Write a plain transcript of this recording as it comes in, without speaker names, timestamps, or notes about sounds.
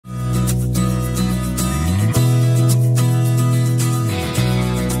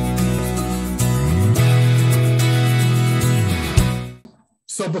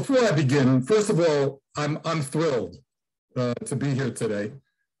So before I begin, first of all, I'm thrilled to be here today.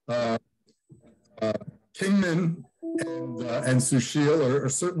 Kingman and Sushil are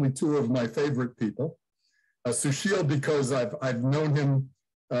certainly two of my favorite people. Sushil because I've known him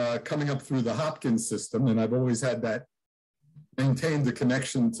coming up through the Hopkins system, and I've always had that maintained the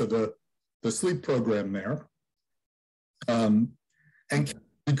connection to the sleep program there. And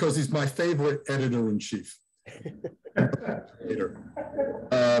because he's my favorite editor-in-chief.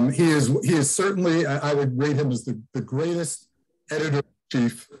 He is certainly, I would rate him as the greatest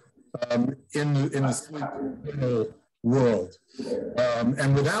editor-in-chief in the sleep world.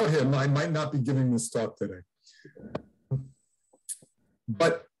 And without him, I might not be giving this talk today.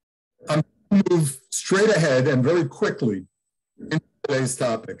 But I'm going to move straight ahead and very quickly into today's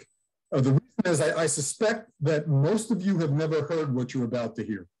topic. The reason is I suspect that most of you have never heard what you're about to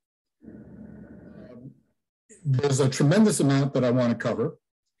hear. There's a tremendous amount that I want to cover.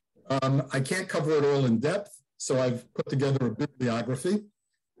 I can't cover it all in depth, so I've put together a bibliography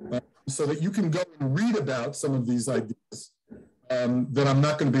so that you can go and read about some of these ideas that I'm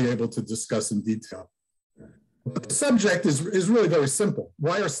not going to be able to discuss in detail. But the subject is really very simple.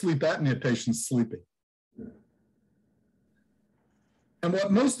 Why are sleep apnea patients sleeping? And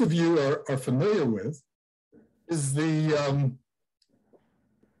what most of you are familiar with is let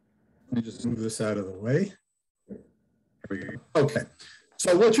me just move this out of the way. Okay,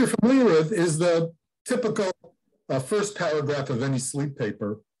 so what you're familiar with is the typical first paragraph of any sleep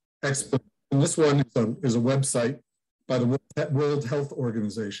paper explanation. This one is a website by the World Health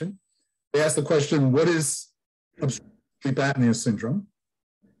Organization. They ask the question, what is obstructive sleep apnea syndrome?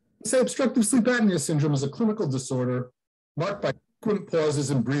 They say obstructive sleep apnea syndrome is a clinical disorder marked by frequent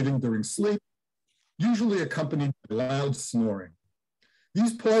pauses in breathing during sleep, usually accompanied by loud snoring.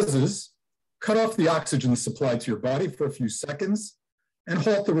 These pauses cut off the oxygen supply to your body for a few seconds and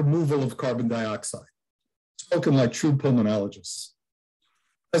halt the removal of carbon dioxide, spoken like true pulmonologists.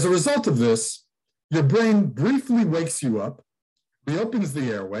 As a result of this, your brain briefly wakes you up, reopens the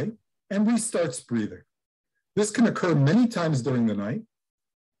airway, and restarts breathing. This can occur many times during the night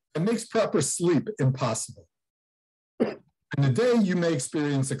and makes proper sleep impossible. In the day, you may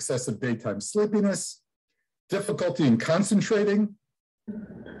experience excessive daytime sleepiness, difficulty in concentrating,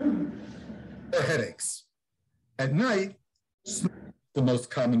 or headaches. At night, sleep is the most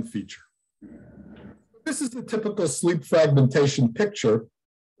common feature. This is the typical sleep fragmentation picture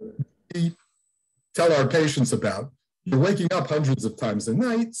we tell our patients about. You're waking up hundreds of times a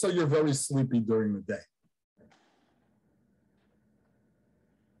night, so you're very sleepy during the day.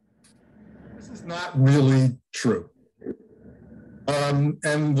 This is not really true.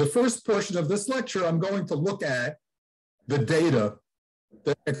 And the first portion of this lecture, I'm going to look at the data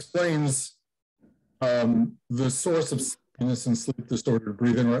that explains the source of sleepiness and sleep disordered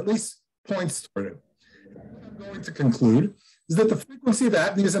breathing, or at least points toward it. What I'm going to conclude is that the frequency of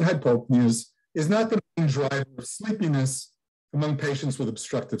apneas and hypopneas is not the main driver of sleepiness among patients with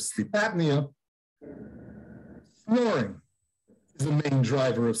obstructive sleep apnea. Snoring is the main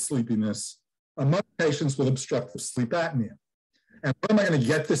driver of sleepiness among patients with obstructive sleep apnea. And where am I going to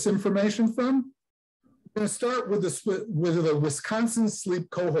get this information from? I'm going to start with the Wisconsin Sleep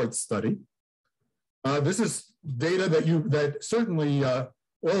Cohort study. This is data that certainly all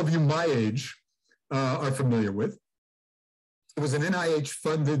of you my age are familiar with. It was an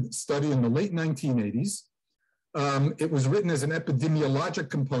NIH-funded study in the late 1980s. It was written as an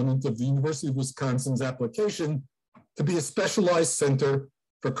epidemiologic component of the University of Wisconsin's application to be a specialized center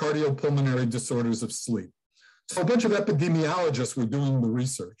for cardiopulmonary disorders of sleep. So a bunch of epidemiologists were doing the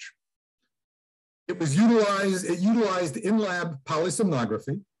research. It utilized in-lab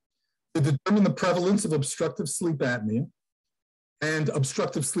polysomnography to determine the prevalence of obstructive sleep apnea and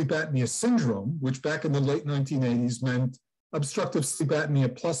obstructive sleep apnea syndrome, which back in the late 1980s meant obstructive sleep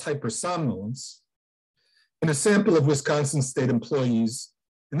apnea plus hypersomnolence, in a sample of Wisconsin state employees,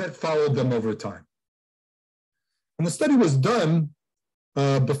 and that followed them over time. And the study was done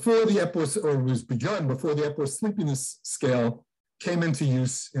before the Epworth sleepiness scale came into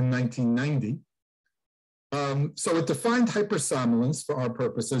use in 1990. So it defined hypersomnolence for our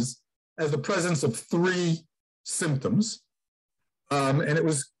purposes as the presence of 3 symptoms, and it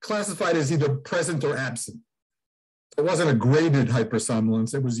was classified as either present or absent. It wasn't a graded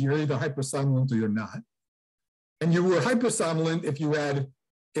hypersomnolence. It was you're either hypersomnolent or you're not. And you were hypersomnolent if you had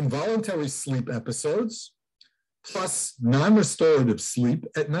involuntary sleep episodes, plus non-restorative sleep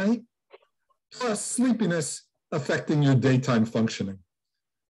at night, plus sleepiness affecting your daytime functioning.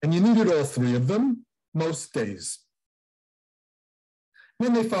 And you needed all 3 of them most days.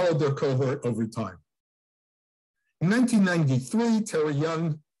 Then they followed their cohort over time. In 1993, Terry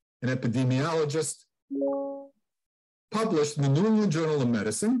Young, an epidemiologist, published in the New England Journal of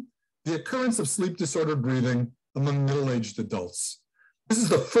Medicine the occurrence of sleep disordered breathing among middle-aged adults. This is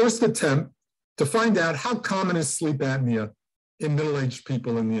the first attempt to find out how common is sleep apnea in middle-aged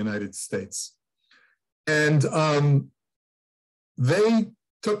people in the United States. And they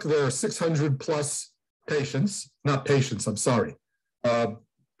took their 600 plus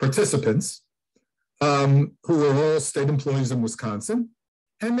participants, who were all state employees in Wisconsin,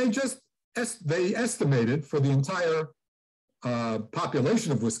 and they estimated for the entire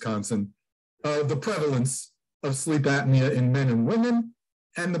population of Wisconsin the prevalence of sleep apnea in men and women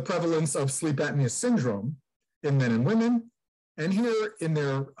and the prevalence of sleep apnea syndrome in men and women. And here in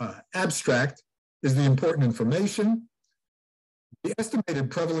their abstract is the important information. The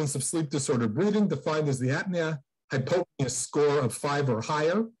estimated prevalence of sleep disordered breathing, defined as the apnea hypopnea score of 5 or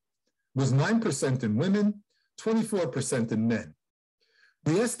higher, was 9% in women, 24% in men.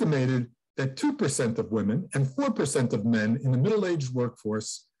 We estimated that 2% of women and 4% of men in the middle-aged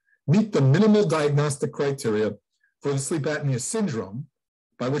workforce meet the minimal diagnostic criteria for the sleep apnea syndrome,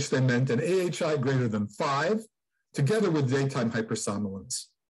 by which they meant an AHI greater than 5, together with daytime hypersomnolence.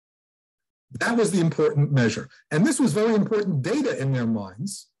 That was the important measure. And this was very important data in their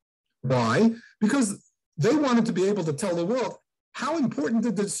minds. Why? Because they wanted to be able to tell the world, how important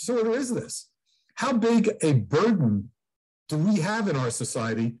a disorder is this? How big a burden do we have in our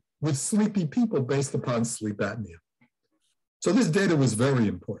society with sleepy people based upon sleep apnea? So this data was very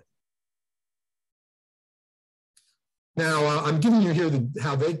important. Now, I'm giving you here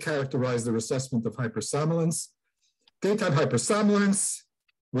how they characterize their assessment of hypersomnolence. Daytime hypersomnolence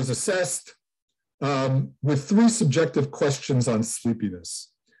was assessed with 3 subjective questions on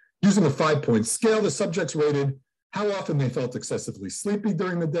sleepiness. Using a 5-point scale, the subjects rated how often they felt excessively sleepy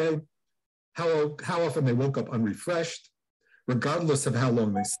during the day, how often they woke up unrefreshed, regardless of how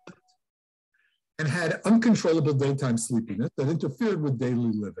long they slept, and had uncontrollable daytime sleepiness that interfered with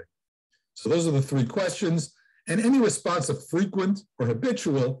daily living. So those are the 3 questions, and any response of frequent or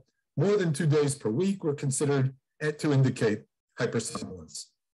habitual, more than 2 days per week, were considered to indicate hypersomnolence.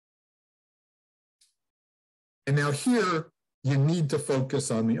 And now here, you need to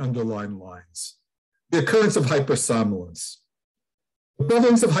focus on the underlying lines. The occurrence of hypersomnolence. The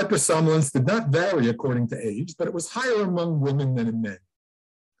prevalence of hypersomnolence did not vary according to age, but it was higher among women than in men.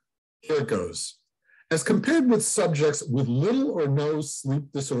 Here it goes. As compared with subjects with little or no sleep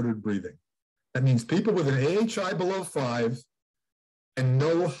disordered breathing. That means people with an AHI below 5 and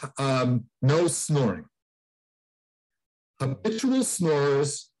no snoring. Habitual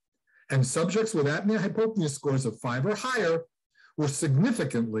snorers and subjects with apnea-hypopnea scores of 5 or higher were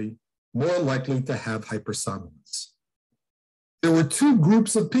significantly more likely to have hypersomnolence. There were 2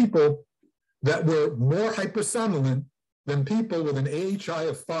 groups of people that were more hypersomnolent than people with an AHI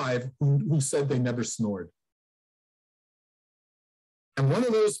of 5 who said they never snored. And one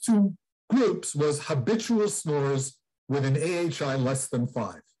of those 2 groups was habitual snorers with an AHI less than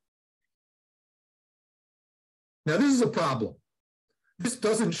 5. Now, this is a problem. This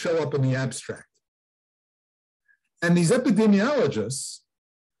doesn't show up in the abstract. And these epidemiologists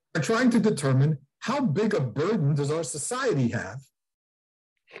are trying to determine how big a burden does our society have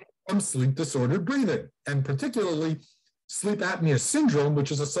from sleep disordered breathing, and particularly sleep apnea syndrome,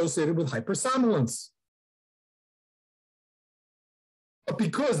 which is associated with hypersomnolence. But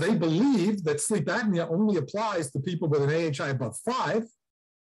because they believe that sleep apnea only applies to people with an AHI above 5,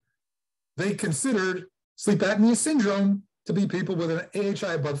 they considered sleep apnea syndrome to be people with an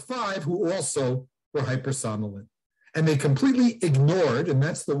AHI above 5 who also were hypersomnolent. And they completely ignored, and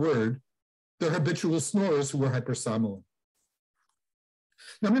that's the word, the habitual snorers who were hypersomnolent.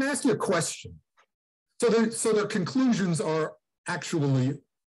 Now I'm going to ask you a question. So their conclusions are actually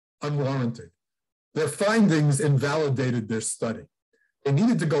unwarranted. Their findings invalidated their study. They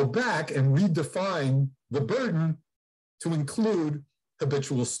needed to go back and redefine the burden to include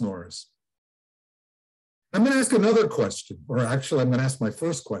habitual snorers. I'm going to ask another question, or actually I'm going to ask my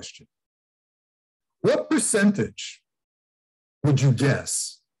first question. What percentage would you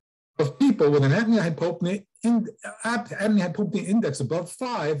guess of people with an apnea-hypopnea index above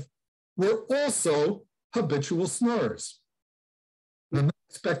 5 were also habitual snorers? I'm not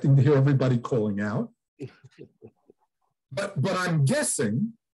expecting to hear everybody calling out, but I'm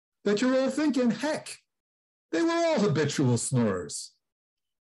guessing that you're all thinking, heck, they were all habitual snorers.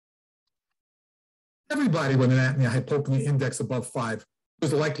 Everybody with an apnea-hypopnea index above 5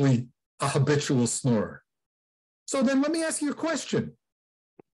 was likely a habitual snorer. So then let me ask you a question.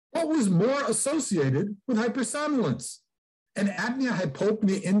 What was more associated with hypersomnolence? An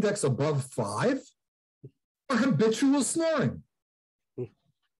apnea-hypopnea index above 5 or habitual snoring.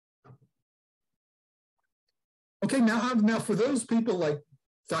 Okay, now for those people like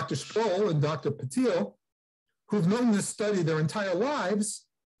Dr. Sproul and Dr. Patil, who've known this study their entire lives,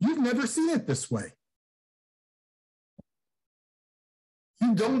 you've never seen it this way.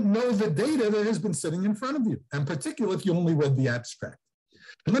 You don't know the data that has been sitting in front of you, and particularly if you only read the abstract.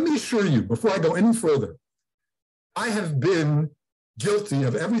 And let me assure you, before I go any further, I have been guilty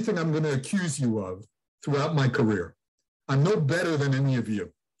of everything I'm going to accuse you of throughout my career. I'm no better than any of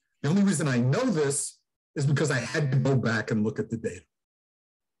you. The only reason I know this is because I had to go back and look at the data.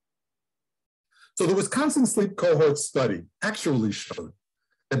 So the Wisconsin Sleep Cohort study actually showed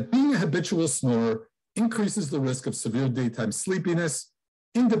that being a habitual snorer increases the risk of severe daytime sleepiness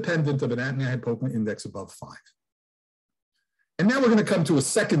independent of an apnea-hypopnea index above 5. And now we're going to come to a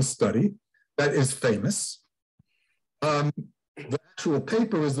second study that is famous. The actual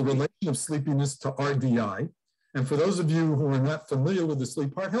paper is the relation of sleepiness to RDI. And for those of you who are not familiar with the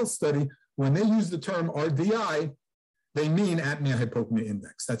sleep heart health study, when they use the term RDI, they mean apnea-hypopnea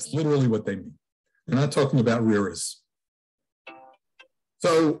index. That's literally what they mean. They're not talking about RERAs.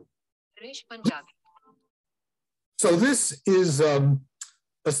 So this is a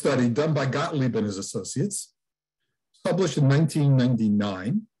study done by Gottlieb and his associates, published in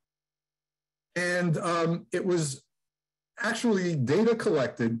 1999. And it was actually data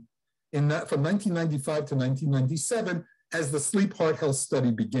collected from 1995 to 1997 as the sleep heart health study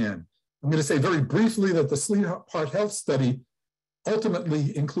began. I'm going to say very briefly that the sleep heart health study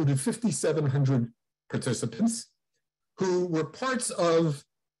ultimately included 5,700 participants who were parts of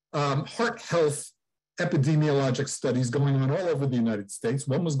heart health epidemiologic studies going on all over the United States.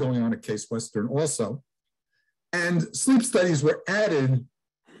 One was going on at Case Western also. And sleep studies were added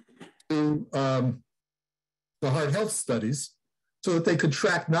to the heart health studies so that they could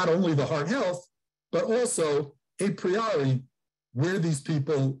track not only the heart health, but also a priori where these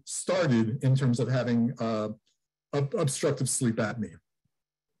people started in terms of having obstructive sleep apnea.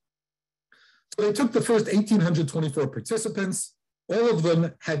 So they took the first 1,824 participants. All of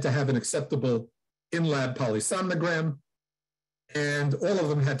them had to have an acceptable in-lab polysomnogram, and all of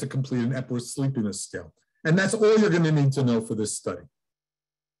them had to complete an Epworth sleepiness scale. And that's all you're going to need to know for this study.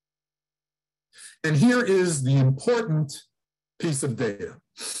 And here is the important piece of data.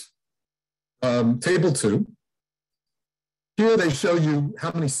 Table 2. Here they show you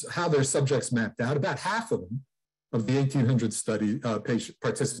how their subjects mapped out. About half of them, of the 1,800 study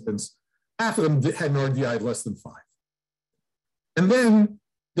participants, half of them had an RDI of less than 5. And then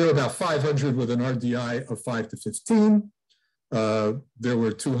there were about 500 with an RDI of 5 to 15. There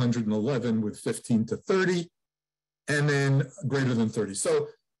were 211 with 15 to 30, and then greater than 30. So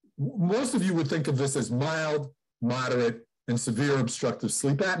most of you would think of this as mild, moderate, and severe obstructive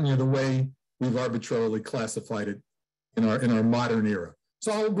sleep apnea, the way we've arbitrarily classified it in our modern era.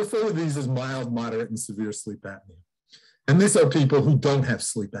 So I'll refer to these as mild, moderate, and severe sleep apnea. And these are people who don't have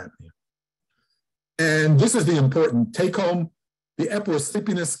sleep apnea. And this is the important take home. The Epworth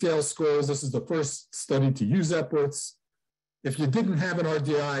sleepiness scale scores. This is the first study to use Epworth's. If you didn't have an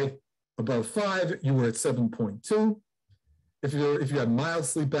RDI above 5, you were at 7.2. If you had mild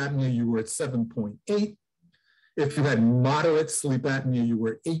sleep apnea, you were at 7.8. If you had moderate sleep apnea, you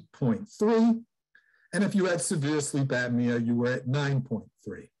were at 8.3. And if you had severe sleep apnea, you were at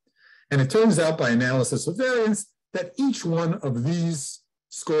 9.3. And it turns out by analysis of variance that each one of these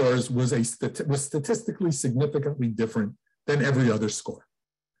scores was statistically significantly different than every other score.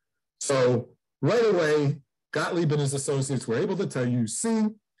 So right away, Gottlieb and his associates were able to tell you, see,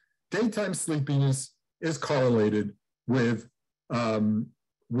 daytime sleepiness is correlated with the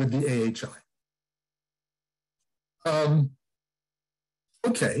AHI.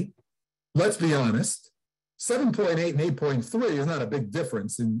 Okay, let's be honest. 7.8 and 8.3 is not a big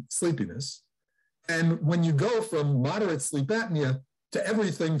difference in sleepiness. And when you go from moderate sleep apnea to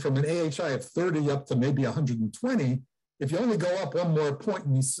everything from an AHI of 30 up to maybe 120, if you only go up one more point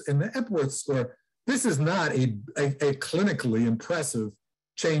in the Epworth score, this is not a clinically impressive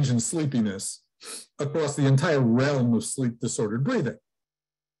change in sleepiness across the entire realm of sleep disordered breathing.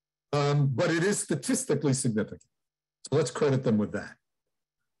 But it is statistically significant. So let's credit them with that.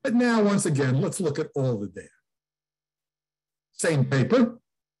 But now, once again, let's look at all the data. Same paper.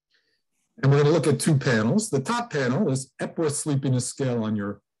 And we're going to look at 2 panels. The top panel is Epworth sleepiness scale on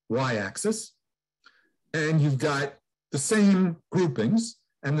your y-axis. And you've got the same groupings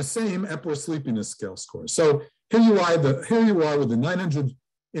and the same Epworth sleepiness scale scores. So here you are with the 900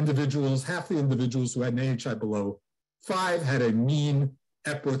 individuals. Half the individuals who had an AHI below 5 had a mean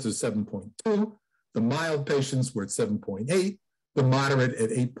Epworth of 7.2. The mild patients were at 7.8, the moderate at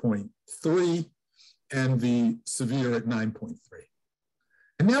 8.3, and the severe at 9.3.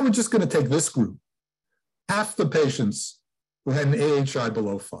 And now we're just going to take this group, half the patients who had an AHI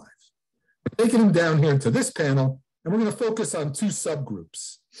below 5. We're taking them down here to this panel, and we're going to focus on two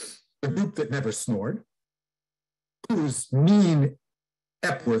subgroups. The group that never snored, whose mean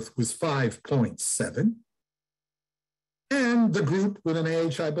Epworth was 5.7, and the group with an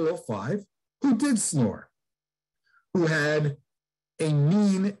AHI below 5 who did snore, who had a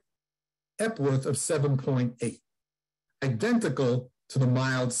mean Epworth of 7.8, identical to the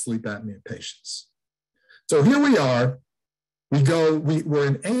mild sleep apnea patients. So here we are. We're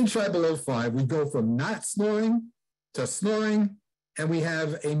in AHI below 5. We go from not snoring to snoring, and we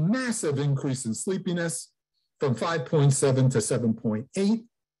have a massive increase in sleepiness from 5.7 to 7.8,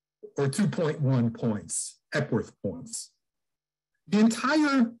 or 2.1 points, Epworth points. The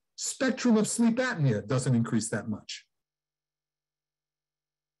entire spectrum of sleep apnea doesn't increase that much.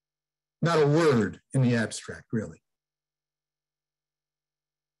 Not a word in the abstract, really.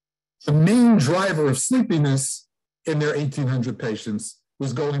 The main driver of sleepiness in their 1,800 patients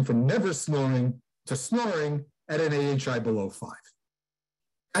was going from never snoring to snoring at an AHI below 5.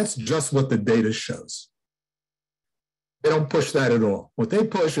 That's just what the data shows. They don't push that at all. What they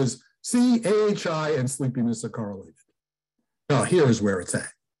push is, see, AHI and sleepiness are correlated. Now, here's where it's at.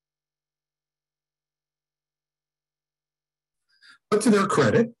 But to their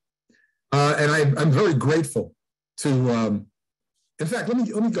credit, and I'm very grateful to, in fact, let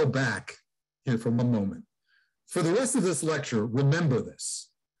me go back here for one moment. For the rest of this lecture, remember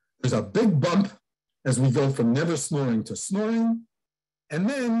this. There's a big bump as we go from never snoring to snoring, and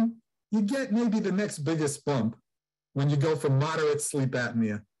then you get maybe the next biggest bump when you go from moderate sleep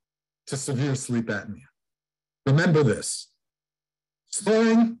apnea to severe sleep apnea. Remember this,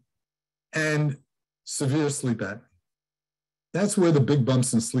 snoring and severe sleep apnea. That's where the big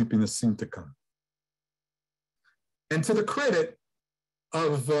bumps in sleepiness seem to come. And to the credit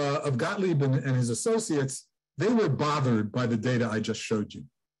of Gottlieb and his associates, they were bothered by the data I just showed you.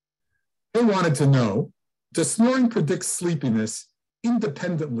 They wanted to know, does snoring predict sleepiness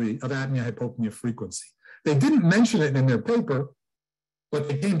independently of apnea-hypopnea frequency? They didn't mention it in their paper, but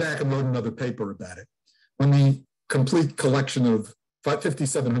they came back and wrote another paper about it when the complete collection of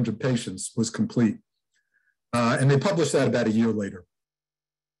 5,700 patients was complete. And they published that about a year later.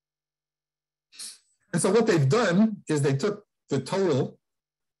 And so what they've done is they took the total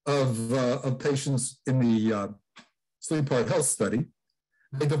of patients in the Sleep Heart Health study.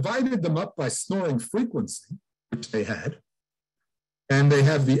 They divided them up by snoring frequency, which they had. And they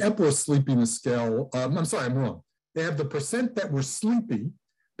have the Epworth sleepiness scale. I'm sorry, I'm wrong. They have the percent that were sleepy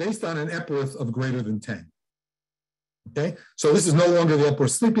based on an Epworth of greater than 10. Okay, so this is no longer the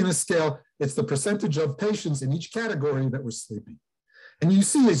Epworth sleepiness scale. It's the percentage of patients in each category that were sleepy. And you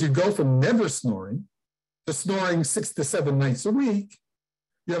see, as you go from never snoring to snoring 6 to 7 nights a week,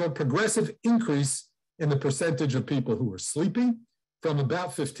 you have a progressive increase in the percentage of people who are sleepy from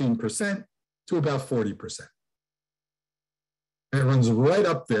about 15% to about 40%. And it runs right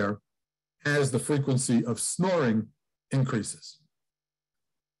up there as the frequency of snoring increases.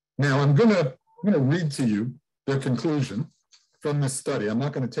 Now, I'm gonna read to you their conclusion from this study. I'm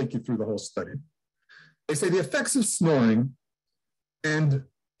not going to take you through the whole study. They say the effects of snoring and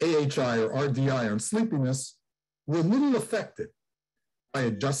AHI or RDI on sleepiness were little affected by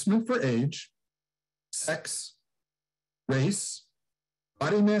adjustment for age, sex, race,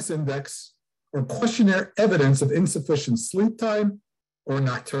 body mass index, or questionnaire evidence of insufficient sleep time or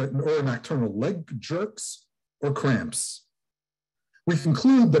nocturnal leg jerks or cramps. We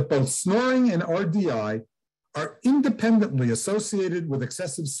conclude that both snoring and RDI are independently associated with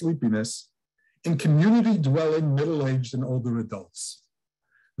excessive sleepiness in community-dwelling middle-aged and older adults.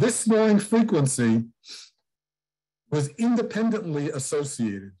 This snoring frequency was independently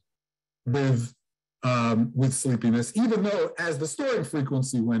associated with sleepiness, even though as the snoring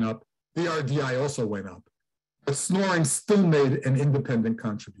frequency went up, the RDI also went up. But snoring still made an independent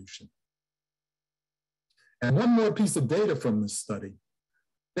contribution. And one more piece of data from this study.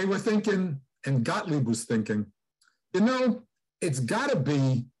 They were thinking, and Gottlieb was thinking, you know, it's got to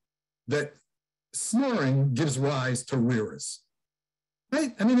be that snoring gives rise to RERAs,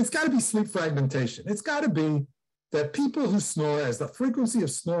 right? I mean, it's got to be sleep fragmentation. It's got to be that people who snore, as the frequency of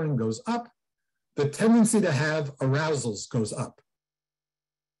snoring goes up, the tendency to have arousals goes up.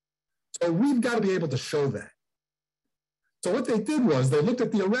 So we've got to be able to show that. So what they did was they looked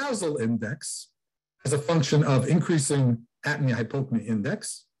at the arousal index as a function of increasing apnea-hypopnea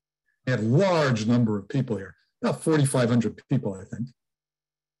index. They had a large number of people here, about 4,500 people, I think.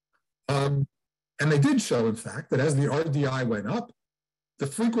 And they did show, in fact, that as the RDI went up, the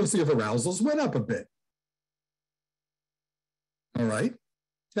frequency of arousals went up a bit. All right,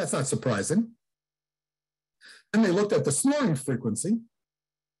 that's not surprising. Then they looked at the snoring frequency,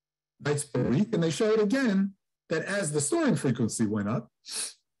 nights per week, and they showed again that as the snoring frequency went up,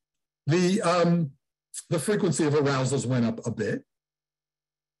 the frequency of arousals went up a bit.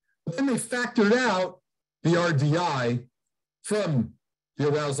 But then they factored out the RDI from the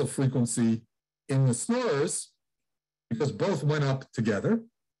arousal frequency in the snorers because both went up together.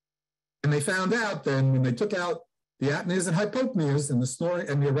 And they found out then when they took out the apneas and hypopneas and the snoring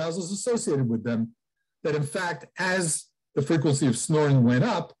and the arousals associated with them, that in fact, as the frequency of snoring went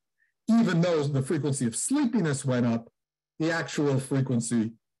up, even though the frequency of sleepiness went up, the actual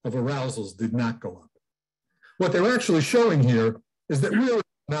frequency of arousals did not go up. What they're actually showing here is that really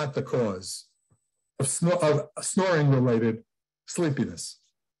not the cause of snoring-related sleepiness.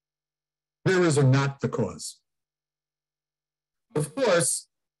 RIRAs are not the cause. Of course,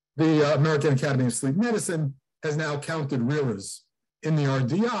 the American Academy of Sleep Medicine has now counted RIRAs in the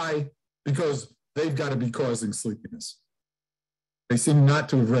RDI because they've got to be causing sleepiness. They seem not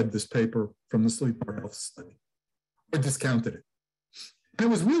to have read this paper from the Sleep Health Study or discounted it. And it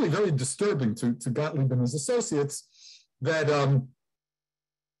was really very disturbing to Gottlieb and his associates that, that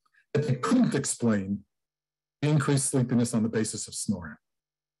they couldn't explain the increased sleepiness on the basis of snoring.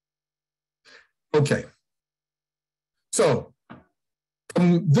 Okay, so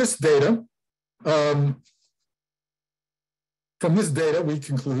from this data, we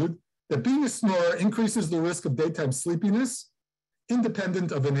conclude that being a snorer increases the risk of daytime sleepiness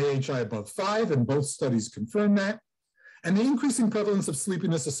independent of an AHI above 5, and both studies confirm that. And the increasing prevalence of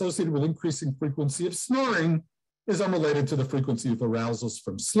sleepiness associated with increasing frequency of snoring is unrelated to the frequency of arousals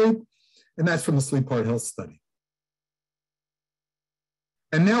from sleep, and that's from the Sleep Heart Health Study.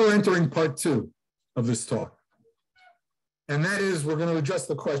 And now we're entering part 2 of this talk. And that is, we're going to address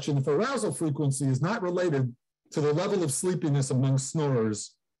the question, if arousal frequency is not related to the level of sleepiness among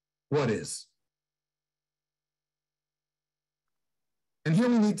snorers, what is? And here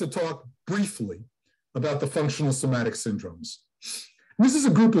we need to talk briefly about the functional somatic syndromes. And this is a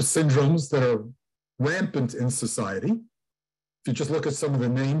group of syndromes that are rampant in society. If you just look at some of the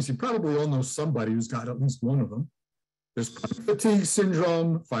names, you probably all know somebody who's got at least one of them. There's chronic fatigue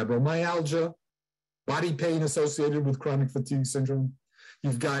syndrome, fibromyalgia, body pain associated with chronic fatigue syndrome.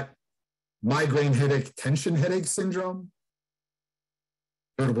 You've got migraine headache, tension headache syndrome,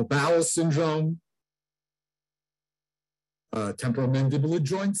 irritable bowel syndrome, temporomandibular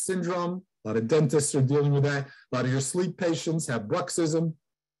joint syndrome. A lot of dentists are dealing with that. A lot of your sleep patients have bruxism.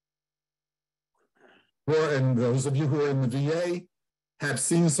 And those of you who are in the VA have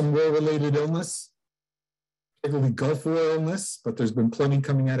seen some war-related illness, particularly Gulf War illness, but there's been plenty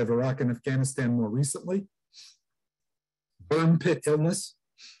coming out of Iraq and Afghanistan more recently. Burn pit illness.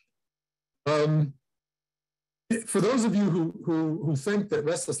 For those of you who think that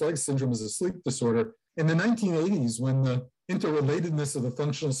restless leg syndrome is a sleep disorder, in the 1980s, when the interrelatedness of the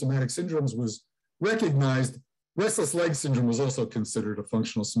functional somatic syndromes was recognized, restless leg syndrome was also considered a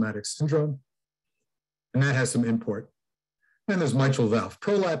functional somatic syndrome, and that has some import. Then there's mitral valve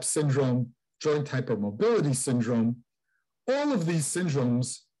prolapse syndrome, joint hypermobility syndrome. All of these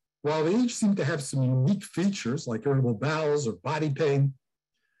syndromes, while they each seem to have some unique features like irritable bowels or body pain,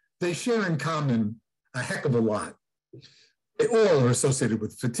 they share in common a heck of a lot. They all are associated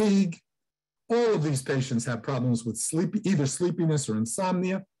with fatigue. All of these patients have problems with sleep, either sleepiness or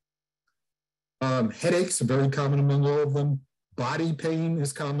insomnia. Headaches are very common among all of them. Body pain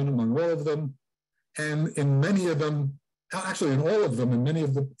is common among all of them. And in many of them, actually in all of them, in many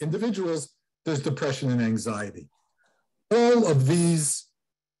of the individuals, there's depression and anxiety. All of these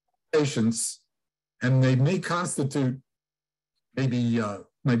patients, and they may constitute maybe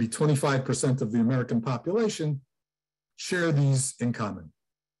 25% of the American population, share these in common.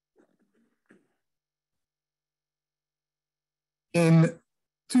 In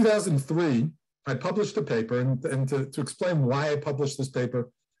 2003, I published a paper, and to explain why I published this paper,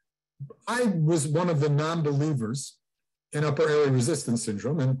 I was one of the non-believers in upper airway resistance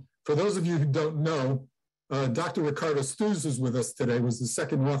syndrome. And for those of you who don't know, Dr. Ricardo Stuz, who's with us today, was the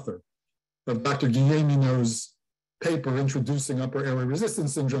second author of Dr. Guillemina's paper introducing upper airway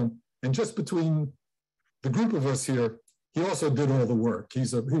resistance syndrome. And just between the group of us here, he also did all the work. He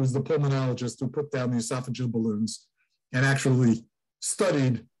was the pulmonologist who put down the esophageal balloons and actually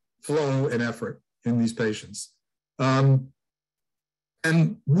studied flow and effort in these patients. And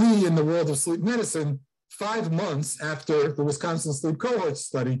we in the world of sleep medicine, 5 months after the Wisconsin Sleep Cohort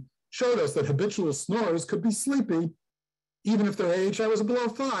study, showed us that habitual snorers could be sleepy even if their AHI was below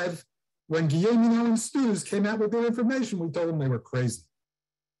 5. When Guillemino and Stuz came out with their information, we told them they were crazy,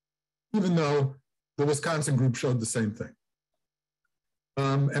 even though the Wisconsin group showed the same thing.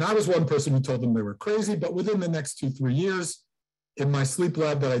 And I was one person who told them they were crazy, but within the next 2-3 years, in my sleep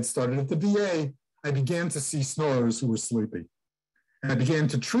lab that I'd started at the VA, I began to see snorers who were sleepy. And I began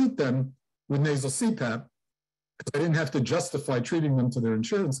to treat them with nasal CPAP because I didn't have to justify treating them to their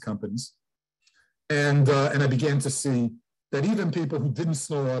insurance companies. And I began to see that even people who didn't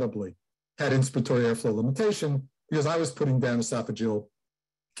snore audibly had inspiratory airflow limitation because I was putting down esophageal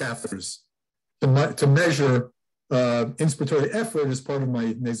catheters to measure inspiratory effort as part of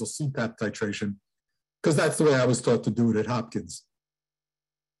my nasal CPAP titration, because that's the way I was taught to do it at Hopkins.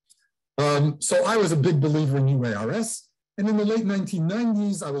 So I was a big believer in UARS. And in the late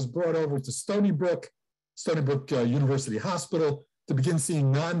 1990s, I was brought over to Stony Brook University Hospital to begin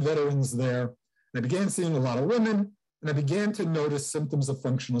seeing non-veterans there. And I began seeing a lot of women, and I began to notice symptoms of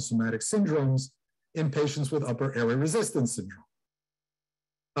functional somatic syndromes in patients with upper airway resistance syndrome.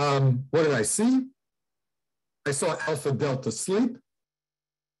 What did I see? I saw alpha delta sleep.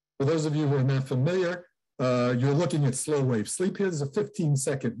 For those of you who are not familiar, you're looking at slow wave sleep here. There's a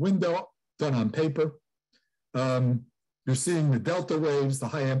 15-second window done on paper. You're seeing the delta waves, the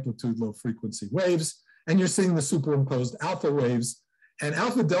high amplitude, low frequency waves, and you're seeing the superimposed alpha waves. And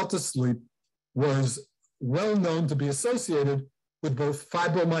alpha delta sleep was well known to be associated with both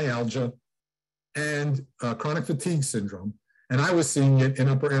fibromyalgia and chronic fatigue syndrome. And I was seeing it in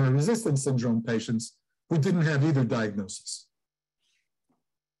upper airway resistance syndrome patients who didn't have either diagnosis.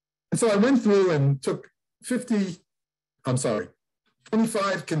 And so I went through and took 25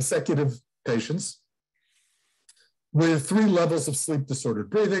 consecutive patients with 3 levels of sleep disordered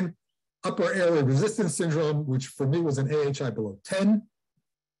breathing, upper airway resistance syndrome, which for me was an AHI below 10,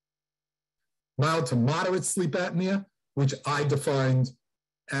 mild to moderate sleep apnea, which I defined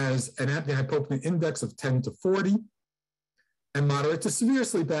as an apnea-hypopnea index of 10 to 40, and moderate to severe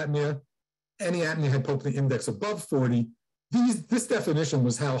sleep apnea, any apnea-hypopnea index above 40. This definition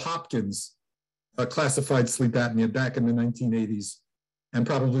was how Hopkins classified sleep apnea back in the 1980s and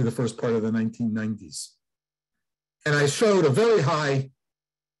probably the first part of the 1990s. And I showed a very high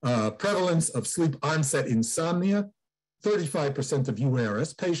prevalence of sleep onset insomnia, 35% of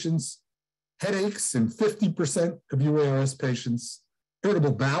UARS patients, headaches in 50% of UARS patients,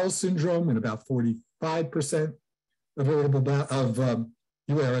 irritable bowel syndrome in about 45% of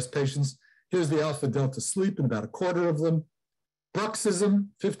UARS patients. Here's the alpha delta sleep in about a quarter of them. Bruxism,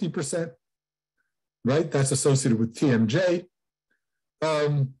 50%, right? That's associated with TMJ.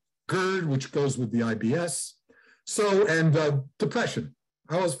 GERD, which goes with the IBS. So, and depression.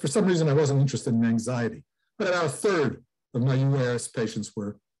 For some reason, I wasn't interested in anxiety, but about a third of my UARS patients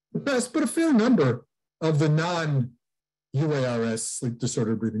were depressed, but a fair number of the non-UARS sleep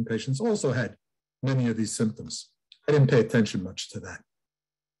disorder breathing patients also had many of these symptoms. I didn't pay attention much to that.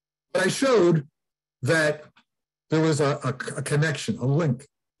 But I showed that there was a connection, a link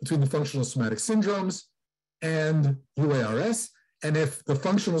between the functional somatic syndromes and UARS. And if the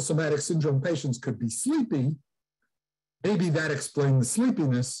functional somatic syndrome patients could be sleepy, maybe that explained the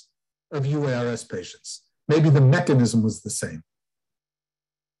sleepiness of UARS patients. Maybe the mechanism was the same.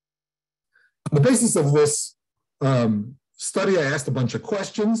 On the basis of this study, I asked a bunch of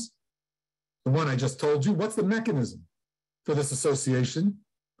questions. The one I just told you, what's the mechanism for this association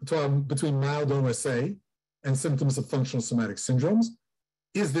between mild OSA and symptoms of functional somatic syndromes?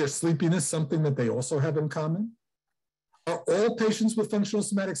 Is their sleepiness something that they also have in common? Are all patients with functional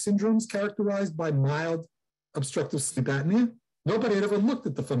somatic syndromes characterized by mild obstructive sleep apnea? Nobody had ever looked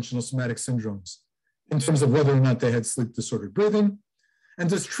at the functional somatic syndromes in terms of whether or not they had sleep disordered breathing. And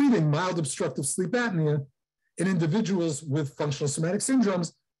does treating mild obstructive sleep apnea in individuals with functional somatic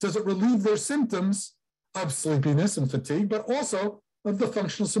syndromes, does it relieve their symptoms of sleepiness and fatigue, but also of the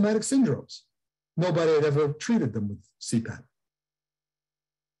functional somatic syndromes? Nobody had ever treated them with CPAP.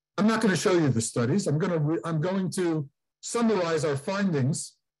 I'm not going to show you the studies. I'm going to summarize our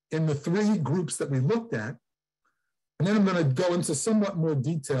findings in the 3 groups that we looked at. And then I'm going to go into somewhat more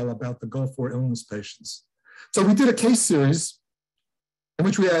detail about the Gulf War illness patients. So we did a case series in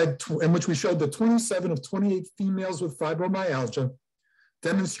which we showed that 27 of 28 females with fibromyalgia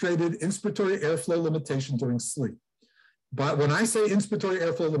demonstrated inspiratory airflow limitation during sleep. But when I say inspiratory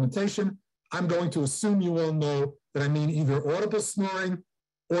airflow limitation, I'm going to assume you all know that I mean either audible snoring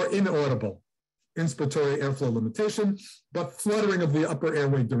or inaudible inspiratory airflow limitation, but fluttering of the upper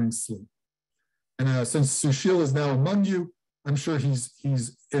airway during sleep. And since Sushil is now among you, I'm sure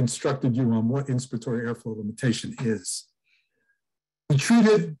he's instructed you on what inspiratory airflow limitation is. We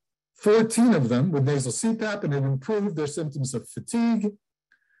treated 14 of them with nasal CPAP, and it improved their symptoms of fatigue,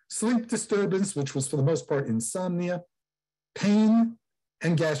 sleep disturbance, which was for the most part insomnia, pain,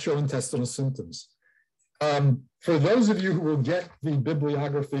 and gastrointestinal symptoms. For those of you who will get the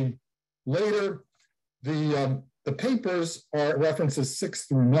bibliography later, the papers are references 6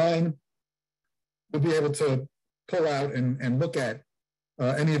 through 9. You'll be able to pull out and look at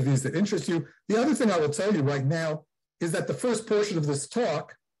any of these that interest you. The other thing I will tell you right now is that the first portion of this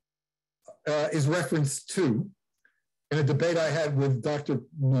talk is reference 2 in a debate I had with Dr.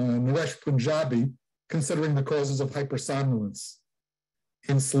 Naresh Punjabi considering the causes of hypersomnolence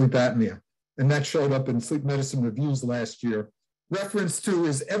in sleep apnea. And that showed up in Sleep Medicine Reviews last year. Reference 2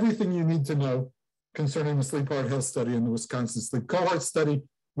 is everything you need to know concerning the Sleep Heart Health Study and the Wisconsin Sleep Cohort Study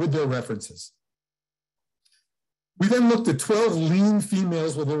with their references. We then looked at 12 lean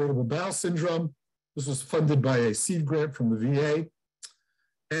females with irritable bowel syndrome. This was funded by a seed grant from the VA.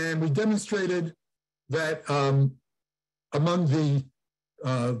 And we demonstrated that among the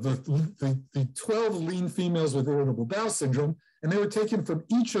 12 lean females with irritable bowel syndrome, and they were taken from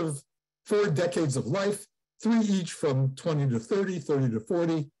each of 4 decades of life, 3 each from 20 to 30, 30 to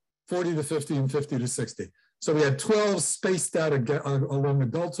 40, 40 to 50, and 50 to 60. So we had 12 spaced out along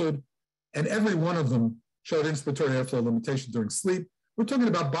adulthood, and every one of them showed inspiratory airflow limitation during sleep. We're talking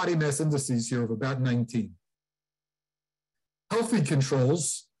about body mass indices here of about 19. Healthy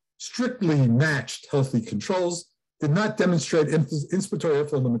controls, strictly matched healthy controls, did not demonstrate inspiratory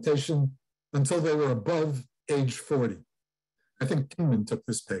airflow limitation until they were above age 40. I think Kingman took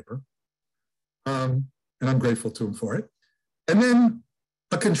this paper, and I'm grateful to him for it. And then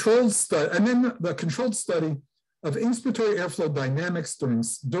the controlled study of inspiratory airflow dynamics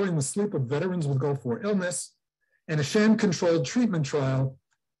during the sleep of veterans with Gulf War illness, and a sham-controlled treatment trial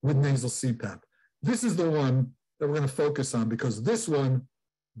with nasal CPAP. This is the one that we're going to focus on because this one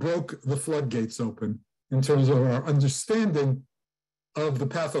broke the floodgates open in terms of our understanding of the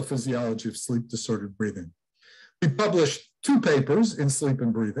pathophysiology of sleep-disordered breathing. We published 2 papers in Sleep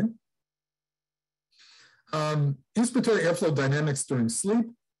and Breathing. Inspiratory airflow dynamics during sleep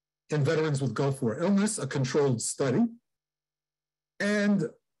in veterans with Gulf War illness, a controlled study. And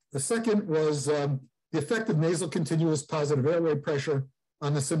the second was the effect of nasal continuous positive airway pressure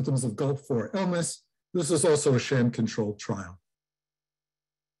on the symptoms of Gulf War illness. This is also a sham-controlled trial.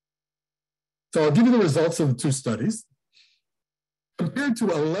 So I'll give you the results of the 2 studies. Compared to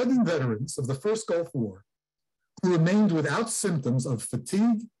 11 veterans of the first Gulf War who remained without symptoms of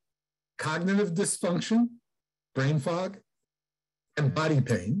fatigue, cognitive dysfunction, brain fog, and body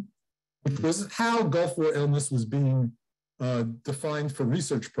pain, which was how Gulf War illness was being defined for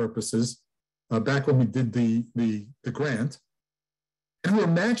research purposes back when we did the grant, and were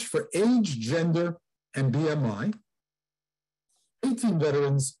matched for age, gender, and BMI. 18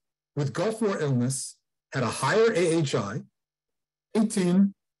 veterans with Gulf War illness had a higher AHI,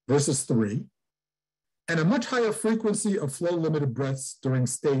 18 versus 3, and a much higher frequency of flow-limited breaths during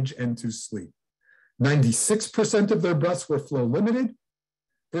stage N2 sleep. 96% of their breaths were flow-limited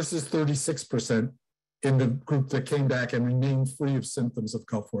versus 36% in the group that came back and remained free of symptoms of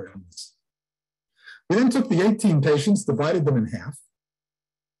Gulf War illness. We then took the 18 patients, divided them in half,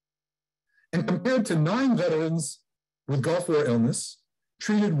 and compared to 9 veterans with Gulf War illness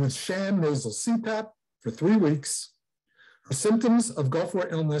treated with sham nasal CPAP for 3 weeks, the symptoms of Gulf War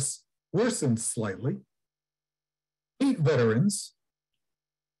illness worsened slightly. 8 veterans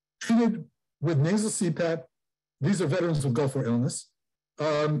treated with nasal CPAP, these are veterans with Gulf War illness,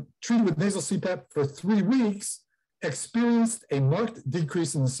 treated with nasal CPAP for 3 weeks, experienced a marked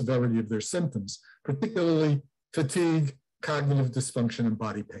decrease in the severity of their symptoms, particularly fatigue, cognitive dysfunction, and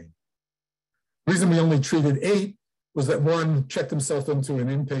body pain. The reason we only treated 8 was that one checked himself into an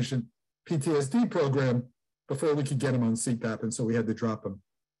inpatient PTSD program before we could get him on CPAP, and so we had to drop him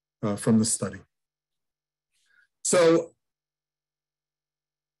from the study. So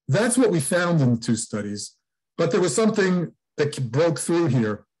that's what we found in the 2 studies, but there was something that broke through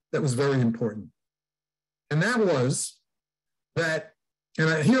here that was very important. And that was that,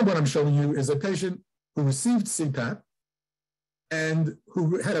 and here what I'm showing you is a patient who received CPAP and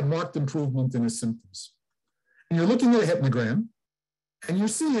who had a marked improvement in his symptoms. And you're looking at a hypnogram, and you're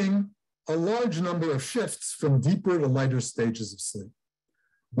seeing a large number of shifts from deeper to lighter stages of sleep.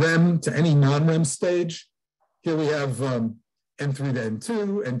 REM to any non-REM stage. Here we have N3 to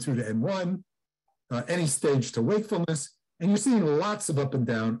N2, N2 to N1, any stage to wakefulness, and you're seeing lots of up and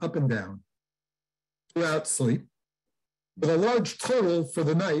down throughout sleep, with a large total for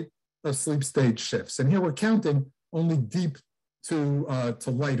the night of sleep stage shifts. And here we're counting only deep to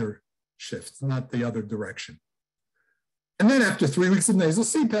lighter shifts, not the other direction. And then after 3 weeks of nasal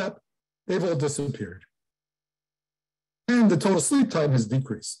CPAP, they've all disappeared. And the total sleep time has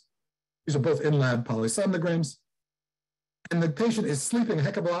decreased. These are both in-lab polysomnograms. And the patient is sleeping a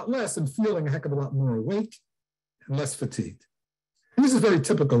heck of a lot less and feeling a heck of a lot more awake and less fatigued. And this is very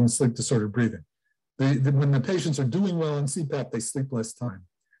typical in sleep disordered breathing. When the patients are doing well in CPAP, they sleep less time.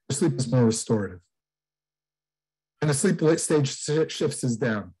 Their sleep is more restorative. And the sleep stage shifts is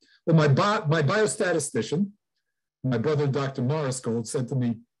down. Well, my biostatistician, my brother, Dr. Morris Gold, said to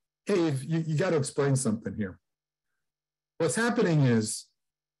me, hey, you got to explain something here. What's happening is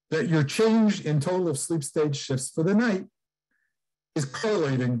that your change in total of sleep stage shifts for the night is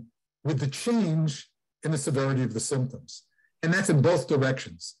correlating with the change in the severity of the symptoms. And that's in both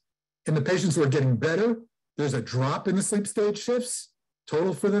directions. In the patients who are getting better, there's a drop in the sleep stage shifts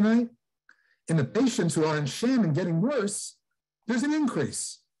total for the night. In the patients who are in sham and getting worse, there's an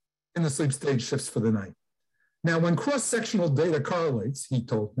increase in the sleep stage shifts for the night. Now, when cross-sectional data correlates, he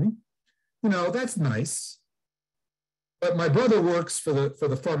told me, that's nice. But my brother works for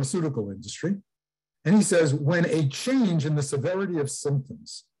the pharmaceutical industry. And he says, when a change in the severity of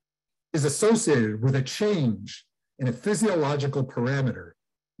symptoms is associated with a change in a physiological parameter,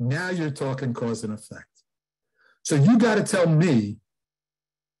 now you're talking cause and effect. So you got to tell me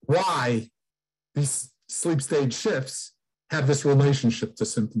why these sleep stage shifts have this relationship to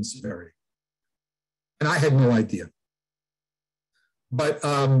symptom severity. And I had no idea. But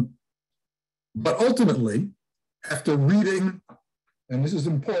ultimately, after reading, and this is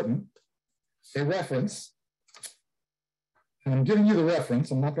important, a reference, and I'm giving you the reference,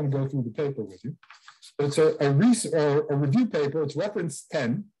 I'm not going to go through the paper with you, but it's a review paper, it's reference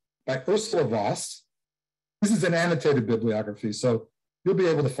 10 by Ursula Voss. This is an annotated bibliography, so you'll be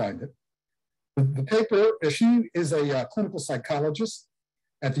able to find it. The paper, she is a clinical psychologist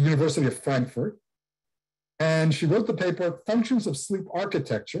at the University of Frankfurt, and she wrote the paper, Functions of Sleep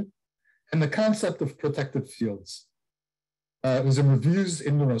Architecture and the Concept of Protective Fields. It was in Reviews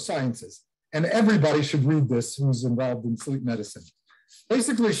in Neurosciences. And everybody should read this who's involved in sleep medicine.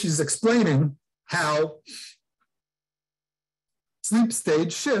 Basically, she's explaining how sleep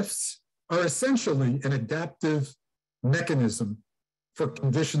stage shifts are essentially an adaptive mechanism for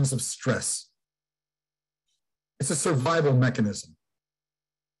conditions of stress. It's a survival mechanism.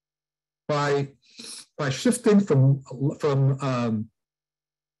 By shifting from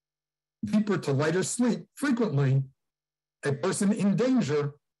deeper to lighter sleep, frequently a person in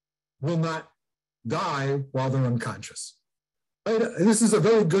danger will not die while they're unconscious. Right? This is a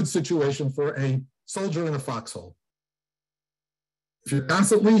very good situation for a soldier in a foxhole. If you're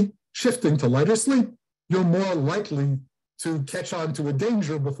constantly shifting to lighter sleep, you're more likely to catch on to a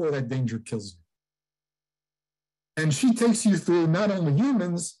danger before that danger kills you. And she takes you through not only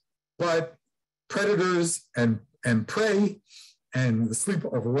humans, but predators and prey and the sleep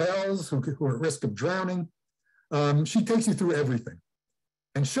of whales who are at risk of drowning. She takes you through everything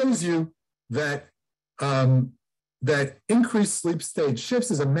and shows you that, that increased sleep stage shifts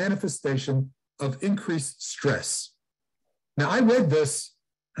is a manifestation of increased stress. Now, I read this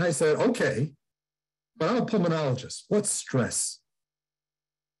and I said, okay, but I'm a pulmonologist. What's stress?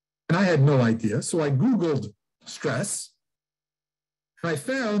 And I had no idea. So I Googled stress and I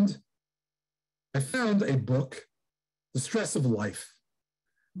found a book, The Stress of Life,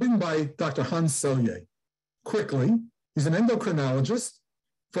 written by Dr. Hans Selye. Quickly, he's an endocrinologist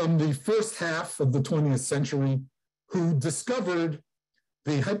from the first half of the 20th century who discovered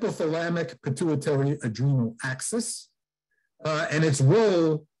the hypothalamic pituitary adrenal axis and its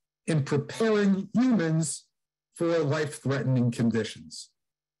role in preparing humans for life-threatening conditions.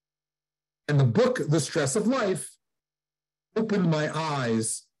 And the book, The Stress of Life, opened my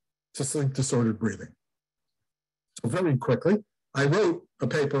eyes to sleep disordered breathing. So very quickly, I wrote a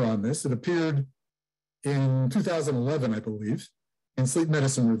paper on this. It appeared in 2011, I believe, in Sleep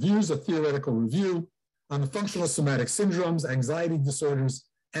Medicine Reviews, a theoretical review on the functional somatic syndromes, anxiety disorders,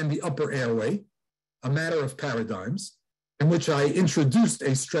 and the upper airway, a matter of paradigms, in which I introduced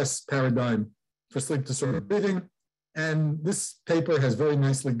a stress paradigm for sleep disordered breathing. And this paper has very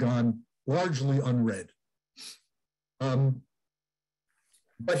nicely gone largely unread.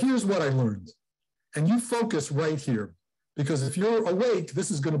 But here's what I learned. And you focus right here, because if you're awake,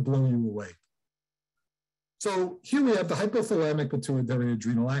 this is going to blow you away. So here we have the hypothalamic pituitary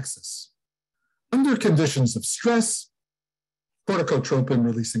adrenal axis. Under conditions of stress, corticotropin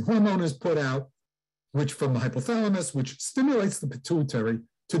releasing hormone is put out, which from the hypothalamus, which stimulates the pituitary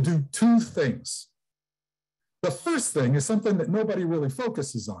to do two things. The first thing is something that nobody really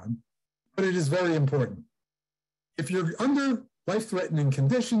focuses on, but it is very important. If you're under life-threatening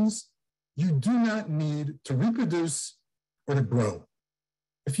conditions, you do not need to reproduce or to grow.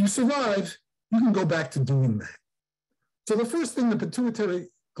 If you survive, you can go back to doing that. So the first thing the pituitary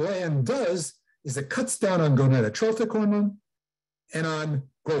gland does is it cuts down on gonadotrophic hormone and on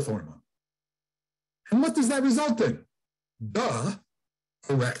growth hormone. And what does that result in? Duh,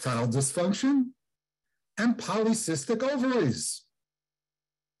 erectile dysfunction and polycystic ovaries,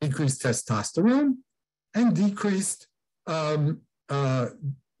 decreased testosterone and decreased estrogen,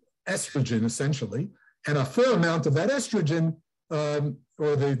 essentially, and a fair amount of that estrogen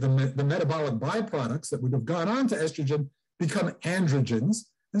or the metabolic byproducts that would have gone on to estrogen become androgens,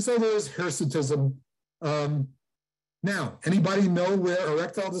 and so there's hirsutism. Now, anybody know where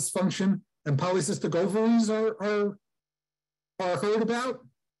erectile dysfunction and polycystic ovaries are heard about?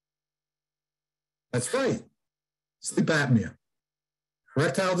 That's right, sleep apnea.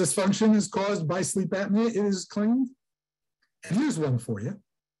 Erectile dysfunction is caused by sleep apnea, it is claimed. And here's one for you.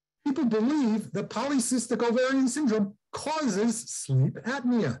 People believe that polycystic ovarian syndrome causes sleep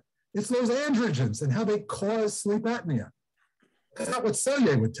apnea. It's those androgens and how they cause sleep apnea. That's not what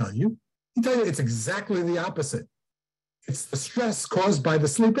Selye would tell you. He'd tell you it's exactly the opposite. It's the stress caused by the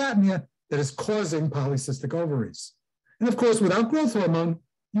sleep apnea that is causing polycystic ovaries. And of course, without growth hormone,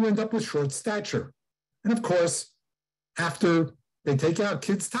 you end up with short stature. And of course, after they take out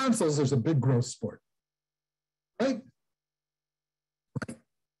kids' tonsils, there's a big growth spurt, right? Right.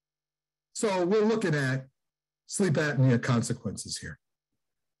 So we're looking at sleep apnea consequences here.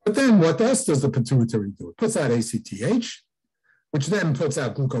 But then what else does the pituitary do? It puts out ACTH, which then puts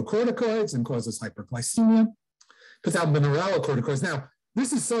out glucocorticoids and causes hyperglycemia, puts out mineralocorticoids. Now,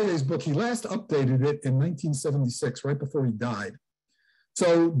 this is Selye's book. He last updated it in 1976, right before he died.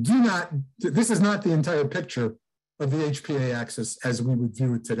 So this is not the entire picture of the HPA axis as we would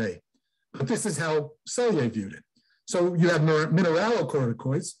view it today. But this is how Selye viewed it. So you have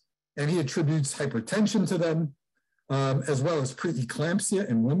mineralocorticoids, and he attributes hypertension to them, as well as preeclampsia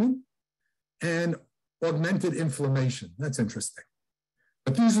in women, and augmented inflammation. That's interesting.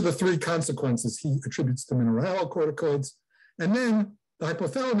 But these are the three consequences he attributes to mineralocorticoids. And then the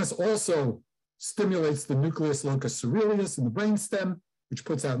hypothalamus also stimulates the nucleus locus ceruleus in the brainstem, which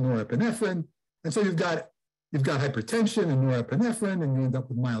puts out norepinephrine. And so you've got hypertension and norepinephrine, and you end up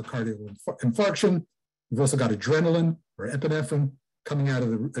with myocardial infarction. You've also got adrenaline or epinephrine coming out of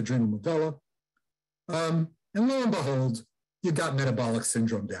the adrenal medulla. And lo and behold, you've got metabolic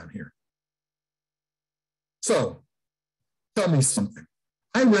syndrome down here. So tell me something.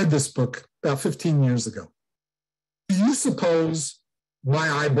 I read this book about 15 years ago. Do you suppose my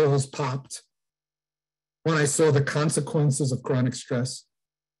eyeballs popped when I saw the consequences of chronic stress?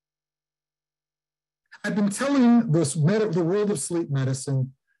 I've been telling the world of sleep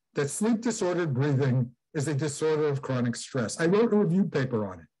medicine that sleep-disordered breathing is a disorder of chronic stress. I wrote a review paper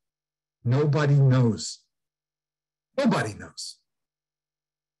on it. Nobody knows. Nobody knows.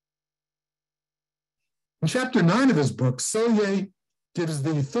 In chapter 9 of his book, Selye gives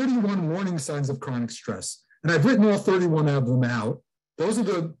the 31 warning signs of chronic stress. And I've written all 31 of them out. Those are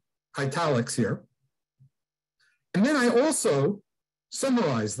the italics here. And then I also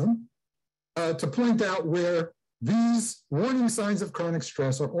summarize them to point out where these warning signs of chronic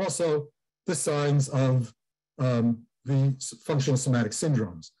stress are also the signs of the functional somatic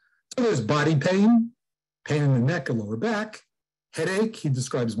syndromes. So there's body pain, pain in the neck or lower back, headache, he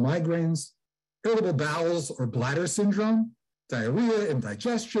describes migraines, irritable bowels or bladder syndrome, diarrhea,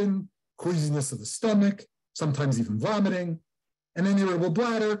 indigestion, queasiness of the stomach, sometimes even vomiting, and then irritable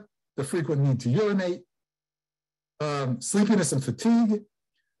bladder, the frequent need to urinate, sleepiness and fatigue,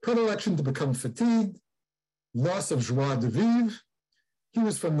 predilection to become fatigued, loss of joie de vivre. He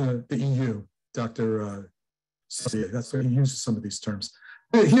was from the EU, Dr. Selye. That's why he uses some of these terms.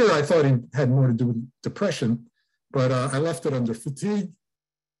 Here, I thought he had more to do with depression, but I left it under fatigue.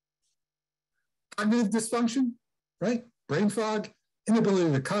 Cognitive dysfunction, right? Brain fog,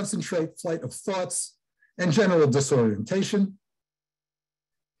 inability to concentrate, flight of thoughts, and general disorientation.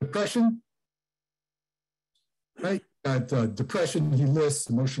 Depression, right? Depression, he lists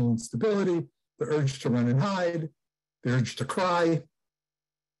emotional instability, the urge to run and hide, the urge to cry.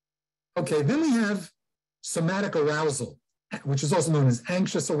 Okay, then we have somatic arousal, which is also known as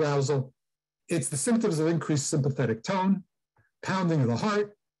anxious arousal. It's the symptoms of increased sympathetic tone, pounding of the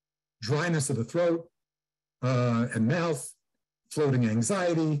heart, dryness of the throat and mouth, floating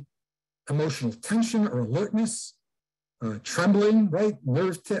anxiety, emotional tension or alertness, trembling, right?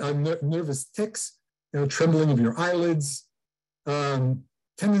 Nervous tics, trembling of your eyelids,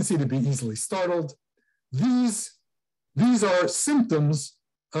 tendency to be easily startled. These are symptoms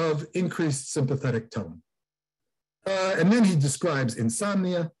of increased sympathetic tone. And then he describes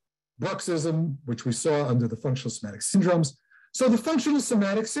insomnia, bruxism, which we saw under the functional somatic syndromes. So the functional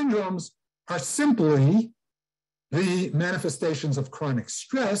somatic syndromes are simply the manifestations of chronic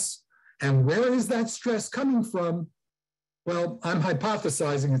stress. And where is that stress coming from? Well, I'm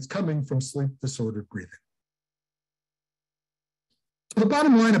hypothesizing it's coming from sleep-disordered breathing. So the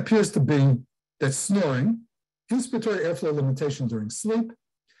bottom line appears to be that snoring, inspiratory airflow limitation during sleep,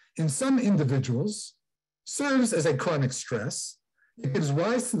 in some individuals, serves as a chronic stress. It gives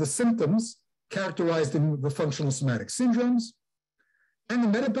rise to the symptoms characterized in the functional somatic syndromes and the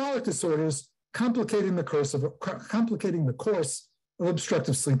metabolic disorders complicating the course of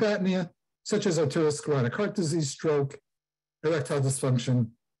obstructive sleep apnea, such as arteriosclerotic heart disease, stroke, erectile dysfunction,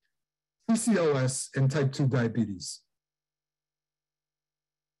 PCOS, and type 2 diabetes.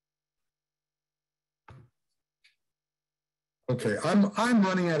 Okay, I'm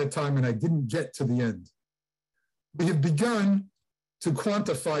running out of time and I didn't get to the end. We have begun to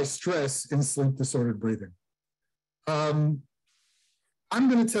quantify stress in sleep-disordered breathing. I'm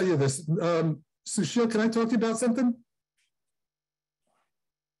going to tell you this. Sushil, can I talk to you about something?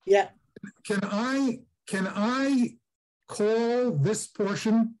 Yeah. Can I call this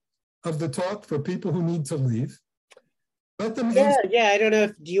portion of the talk for people who need to leave? Let them answer. Yeah. I don't know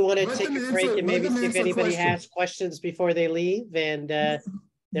if do you want to take a break and maybe see if anybody has questions before they leave, and then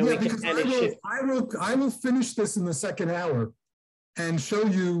we can kind of shift. I will finish this in the second hour and show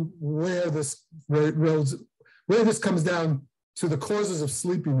you where this comes down to the causes of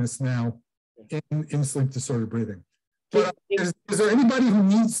sleepiness now in sleep-disordered breathing. But is there anybody who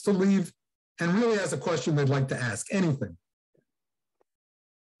needs to leave and really has a question they'd like to ask? Anything?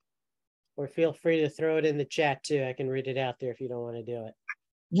 Or feel free to throw it in the chat too. I can read it out there if you don't want to do it.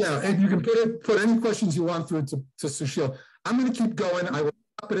 Yeah, and you can put any questions you want through it to Sushil. I'm going to keep going. I will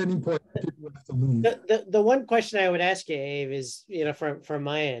stop at any point. People have to leave. The one question I would ask you, Abe, is, from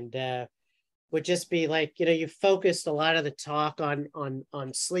my end, would just be like, you focused a lot of the talk on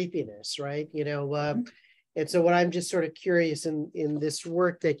sleepiness, right? And so what I'm just sort of curious in this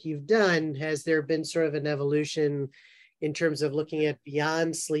work that you've done, has there been sort of an evolution in terms of looking at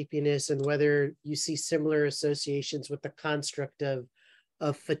beyond sleepiness and whether you see similar associations with the construct of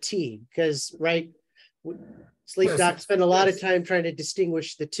fatigue? Because, right, sleep docs spend a lot of time trying to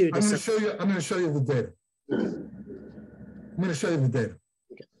distinguish the two. I'm going to show you the data.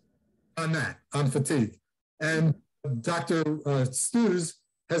 Okay. On fatigue. And Dr. Stews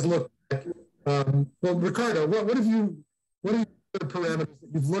has looked at, well, Ricardo, what are the parameters that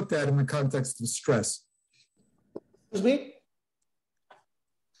you've looked at in the context of stress? Excuse me?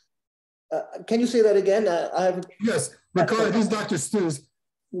 Can you say that again? Yes, Ricardo, this is Dr. Stews.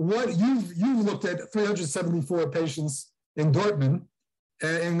 What you've looked at 374 patients in Dortmund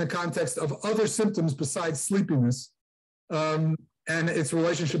in the context of other symptoms besides sleepiness and its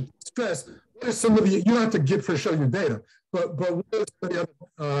relationship to stress. What are some of the, you don't have to show your data, but what are some of the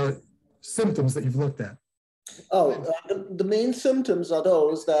other symptoms that you've looked at? The main symptoms are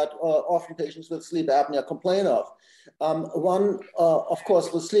those that often patients with sleep apnea complain of. One, of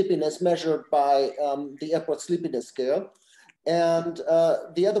course, was sleepiness measured by the Epworth Sleepiness Scale. And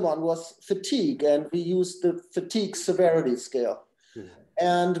the other one was fatigue, and we used the fatigue severity scale.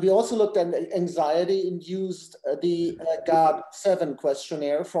 And we also looked at anxiety and used the GAD-7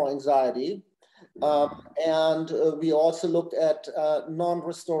 questionnaire for anxiety. And we also looked at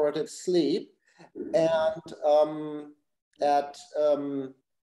non-restorative sleep and at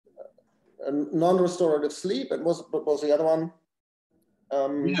non-restorative sleep. And what was the other one?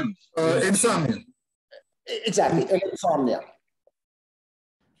 Insomnia. Exactly, and insomnia.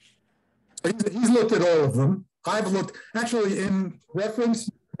 He's looked at all of them. I've looked, actually, in reference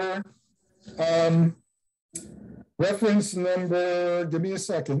number, give me a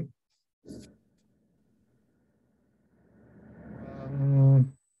second.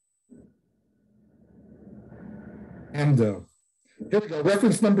 Here we go,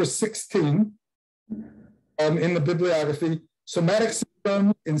 reference number 16 in the bibliography, somatic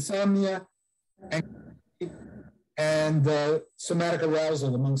syndrome, insomnia, and somatic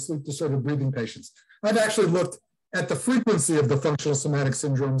arousal among sleep-disordered breathing patients. I've actually looked at the frequency of the functional somatic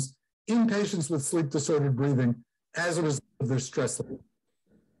syndromes in patients with sleep-disordered breathing as a result of their stress level.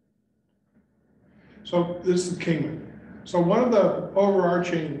 So this is Kingman. So one of the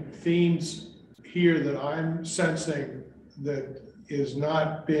overarching themes here that I'm sensing that is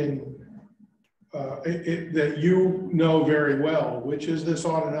not been, that you know very well, which is this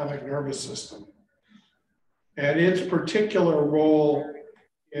autonomic nervous system and its particular role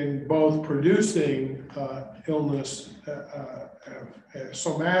in both producing illness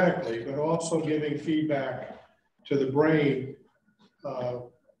somatically, but also giving feedback to the brain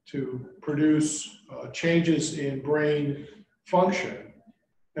to produce changes in brain function.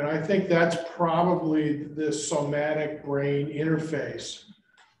 And I think that's probably this somatic brain interface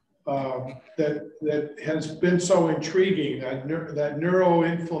that has been so intriguing, that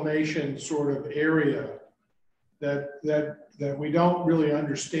neuroinflammation sort of area that we don't really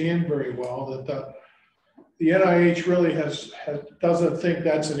understand very well, that the NIH really doesn't think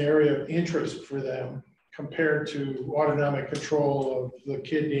that's an area of interest for them compared to autonomic control of the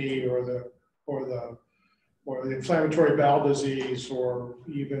kidney or the inflammatory bowel disease, or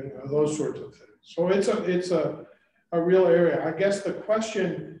even those sorts of things. So it's a real area. I guess the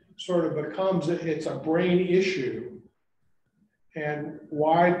question sort of becomes, it's a brain issue, and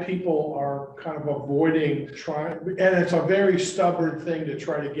why people are kind of avoiding trying, and it's a very stubborn thing to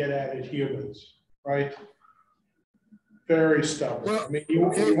try to get at in humans, right? Very stubborn. Well, I mean, you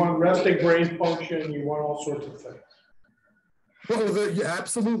want resting brain function, you want all sorts of things. Well, yeah,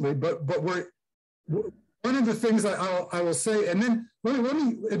 absolutely. But one of the things I will say, and then let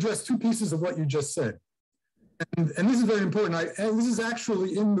me address two pieces of what you just said. And this is very important. This is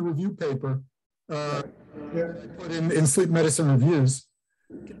actually in the review paper I put in Sleep Medicine Reviews.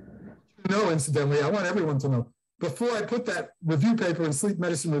 No, incidentally, I want everyone to know. Before I put that review paper in Sleep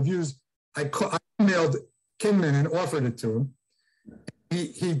Medicine Reviews, I emailed Kingman and offered it to him.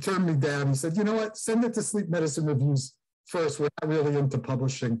 He turned me down. He said, you know what, send it to Sleep Medicine Reviews first. We're not really into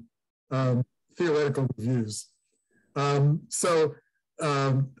publishing theoretical reviews. So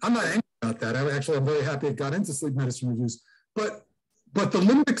I'm not angry about that. I'm very happy it got into Sleep Medicine Reviews. But the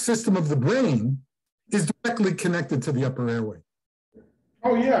limbic system of the brain is directly connected to the upper airway.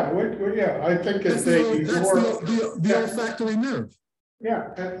 Oh yeah, yeah. I think that's the olfactory nerve.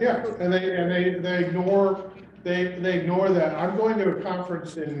 Yeah, and they ignore that. I'm going to a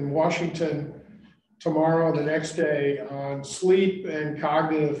conference in Washington tomorrow, the next day, on sleep and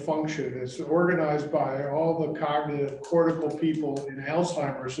cognitive function. It's organized by all the cognitive cortical people in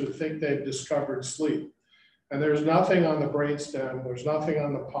Alzheimer's who think they've discovered sleep. And there's nothing on the brainstem, there's nothing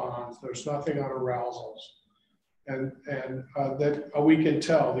on the pons, there's nothing on arousals. And that we can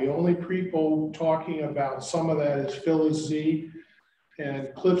tell. The only people talking about some of that is Phyllis Z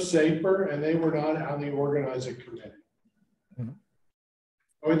and Cliff Zaper, and they were not on the organizing committee. Mm-hmm.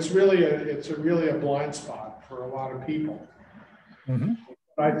 So it's really a blind spot for a lot of people. Mm-hmm.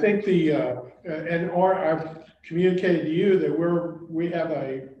 I think I've communicated to you that we have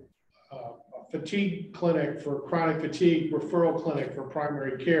a fatigue clinic for chronic fatigue, referral clinic for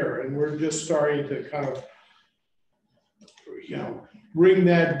primary care, and we're just starting to kind of, bring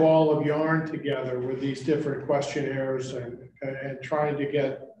that ball of yarn together with these different questionnaires and trying to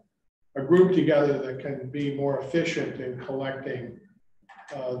get a group together that can be more efficient in collecting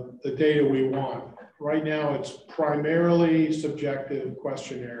the data we want. Right now, it's primarily subjective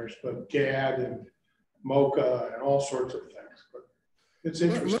questionnaires, but GAD and MOCA and all sorts of things. But it's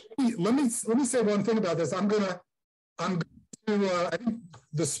interesting. Let me say one thing about this. I think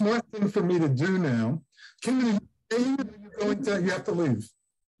the smart thing for me to do now. You have to leave.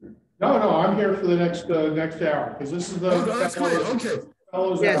 No, I'm here for the next hour because this is the. Oh, that's great. Okay.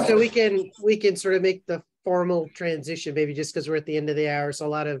 Yeah, so we can sort of make the formal transition, maybe just because we're at the end of the hour. So a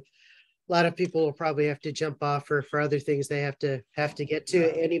lot of people will probably have to jump off for other things they have to get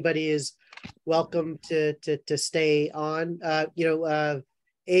to. Anybody is welcome to stay on.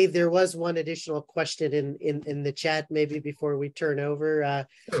 Abe, there was one additional question in the chat, maybe before we turn over.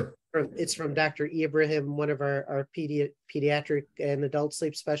 Sure. It's from Dr. Ibrahim, one of our pediatric and adult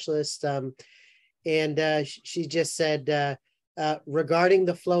sleep specialists. And she just said, regarding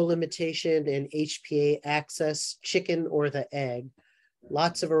the flow limitation and HPA access, chicken or the egg,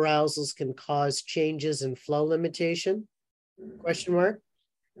 lots of arousals can cause changes in flow limitation? Question mark.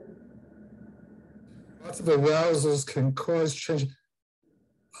 Lots of arousals can cause change.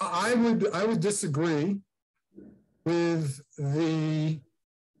 I would disagree with the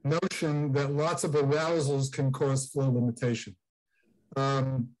notion that lots of arousals can cause flow limitation.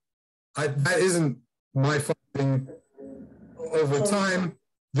 That isn't my finding. Over time,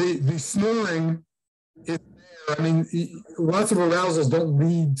 the snoring is there. I mean, lots of arousals don't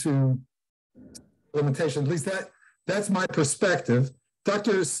lead to limitation. At least that's my perspective.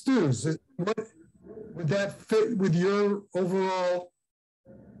 Dr. Stews, would that fit with your overall?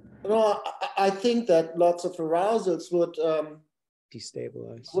 No, I think that lots of arousals would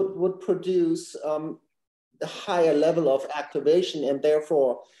destabilize. Would produce a higher level of activation, and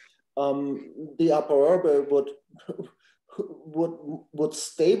therefore the upper airway would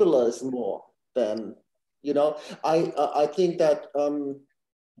stabilize more than, I think that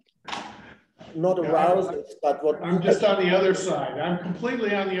not arousals, but what I'm just on the other side. I'm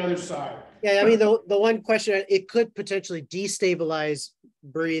completely on the other side. Yeah, I mean, the one question, it could potentially destabilize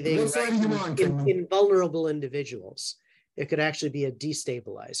breathing in vulnerable individuals. it could actually be a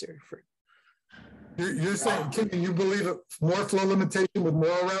destabilizer. You're saying, Kim, you believe more flow limitation with more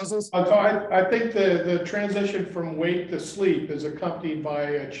arousals? So I think the transition from wake to sleep is accompanied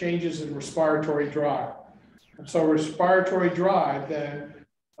by changes in respiratory drive. So respiratory drive, then,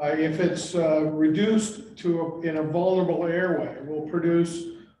 if it's reduced to in a vulnerable airway, will produce,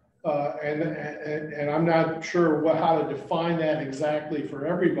 and I'm not sure how to define that exactly for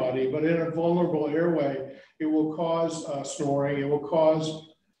everybody, but in a vulnerable airway, it will cause snoring, it will cause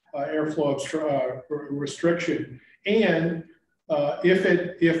airflow restriction, and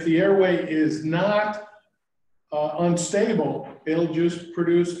if the airway is not unstable, it'll just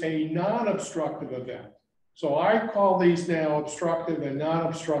produce a non-obstructive event. So I call these now obstructive and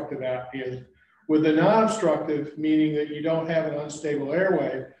non-obstructive apneas, with the non-obstructive meaning that you don't have an unstable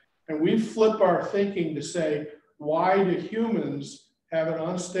airway. And we flip our thinking to say, why do humans have an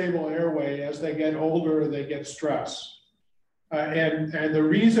unstable airway as they get older, they get stressed? And the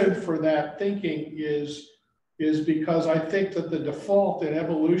reason for that thinking is because I think that the default in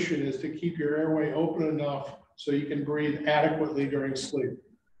evolution is to keep your airway open enough so you can breathe adequately during sleep.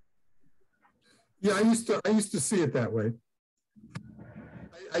 Yeah, I used to see it that way.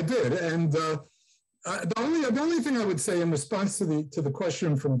 I did, and the only thing I would say in response to the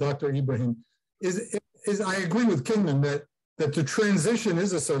question from Dr. Ibrahim is I agree with Kingman that the transition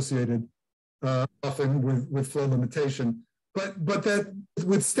is associated often with flow limitation, but that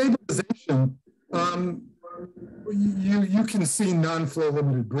with stabilization you can see non-flow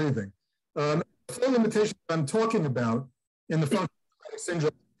limited breathing. The flow limitation I'm talking about in the functional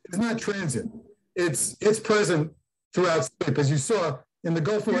syndrome is not transient. It's present throughout sleep, as you saw in the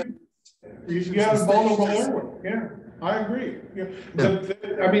Gulf War. You have a vulnerable airway. Yeah, I agree. Yeah.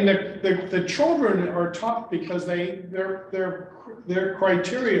 The children are tough because their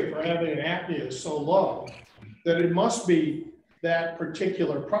criteria for having an apnea is so low that it must be that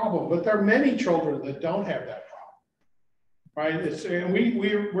particular problem. But there are many children that don't have that problem, right? And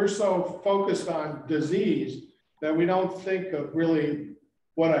we're so focused on disease that we don't think of really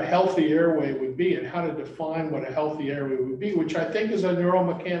what a healthy airway would be and how to define what a healthy airway would be, which I think is a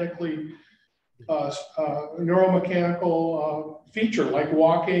neuromechanical feature like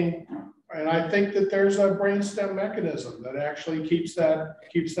walking. And I think that there's a brainstem mechanism that actually keeps that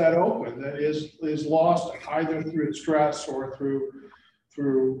open, that is lost either through stress or through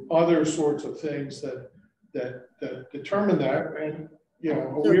other sorts of things that determine that. And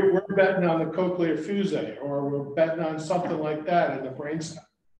we're betting on the cochlear fusee, or we're betting on something like that in the brainstem.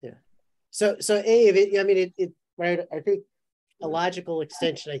 Yeah. So Abe, right. I think a logical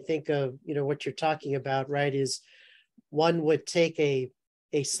extension, I think, of what you're talking about, right, is one would take a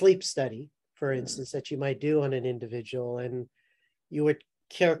sleep study, for instance, that you might do on an individual, and you would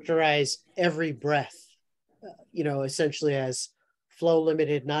characterize every breath, essentially as flow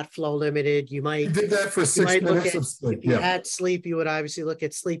limited, not flow limited. You did that for 6 minutes of sleep. If you had sleep, you would obviously look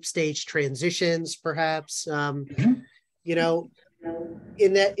at sleep stage transitions, perhaps.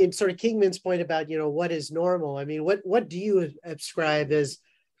 In sort of Kingman's point about, what is normal? I mean, what do you ascribe as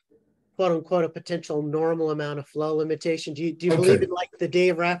quote unquote a potential normal amount of flow limitation? Do you believe in like the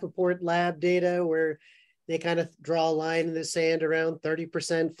Dave Rappaport lab data where they kind of draw a line in the sand around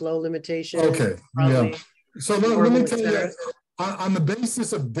 30% flow limitation? Okay. Yeah. So let me tell you, on the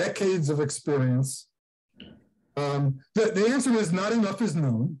basis of decades of experience, the answer is not enough is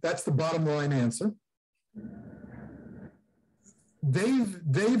known. That's the bottom line answer. Dave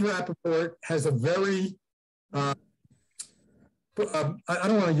Rappaport has a very, I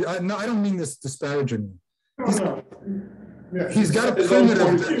don't mean this disparagingly. He's got a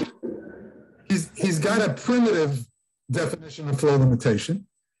primitive, he's got a primitive definition of flow limitation.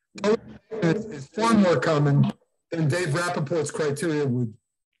 It's far more common than Dave Rappaport's criteria would.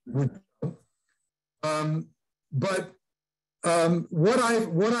 But what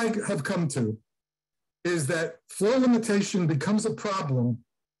I have come to is that flow limitation becomes a problem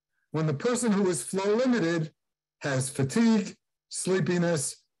when the person who is flow limited has fatigue,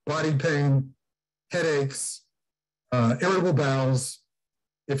 sleepiness, body pain, headaches, irritable bowels.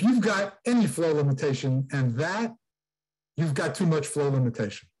 If you've got any flow limitation and that, you've got too much flow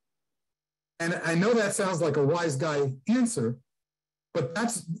limitation. And I know that sounds like a wise guy answer, but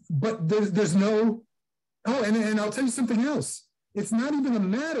there's no, and I'll tell you something else. It's not even a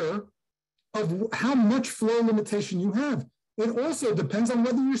matter of how much flow limitation you have. It also depends on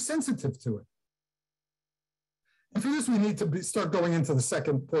whether you're sensitive to it. And for this, we need to start going into the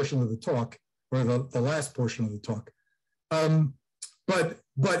second portion of the talk, or the last portion of the talk. But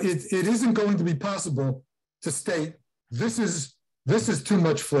it isn't going to be possible to state this is too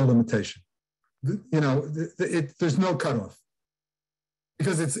much flow limitation. there's no cutoff.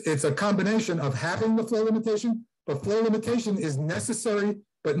 Because it's a combination of having the flow limitation, but flow limitation is necessary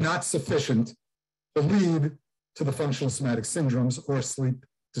but not sufficient to lead to the functional somatic syndromes or sleep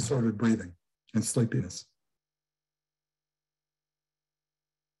disordered breathing and sleepiness.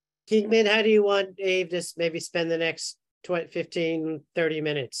 Kingman, how do you want Dave to maybe spend the next 15, 30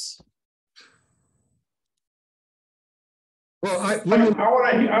 minutes? Well, I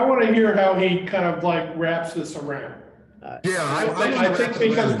want to hear how he kind of like wraps this around. I think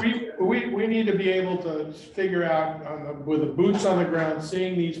because we need to be able to figure out with the boots on the ground,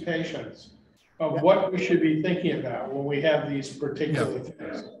 seeing these patients, of what we should be thinking about when we have these particular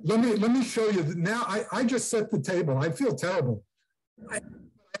things. Let me show you that now. I just set the table. I feel terrible.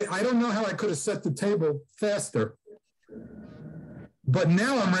 I don't know how I could have set the table faster, but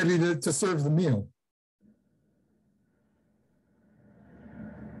now I'm ready to serve the meal.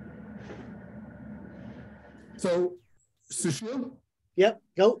 So, Sushil? Yep,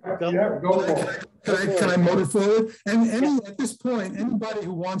 go. Yeah, go for it. Can I motor forward? And at this point, anybody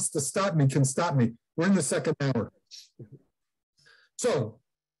who wants to stop me can stop me. We're in the second hour. So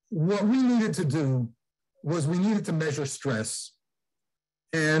what we needed to do was we needed to measure stress.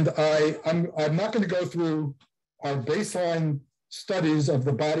 And I'm not going to go through our baseline studies of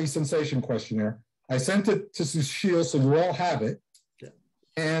the body sensation questionnaire. I sent it to Sushil, so you all have it.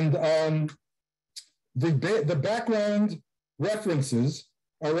 And the background references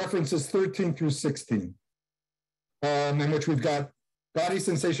are references 13 through 16, in which we've got body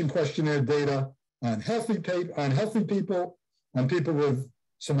sensation questionnaire data on healthy people, on people with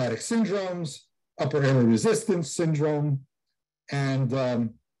somatic syndromes, upper airway resistance syndrome, and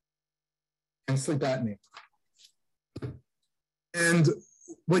sleep apnea. And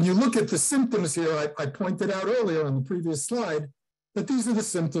when you look at the symptoms here, I pointed out earlier on the previous slide that these are the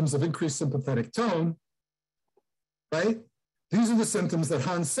symptoms of increased sympathetic tone, right? These are the symptoms that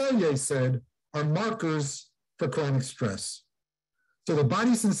Hans Selye said are markers for chronic stress. So the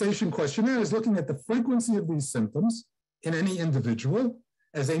body sensation questionnaire is looking at the frequency of these symptoms in any individual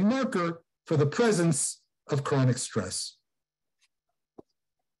as a marker for the presence of chronic stress.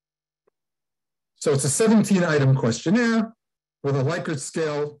 So it's a 17-item questionnaire with a Likert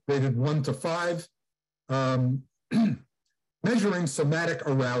scale rated 1 to 5, measuring somatic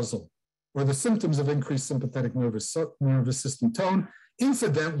arousal, or the symptoms of increased sympathetic nervous system tone.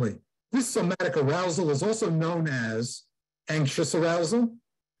 Incidentally, this somatic arousal is also known as anxious arousal.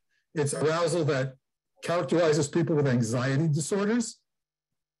 It's arousal that characterizes people with anxiety disorders,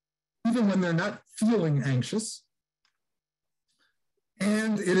 even when they're not feeling anxious.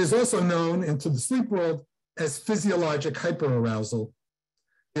 And it is also known into the sleep world as physiologic hyperarousal,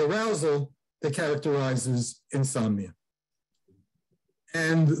 the arousal that characterizes insomnia.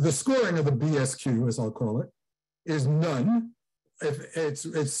 And the scoring of the BSQ, as I'll call it, is none.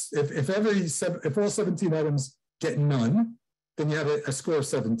 If all 17 items get none, then you have a score of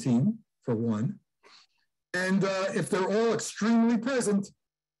 17 for 1. And if they're all extremely present,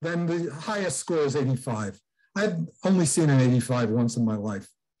 then the highest score is 85. I've only seen an 85 once in my life.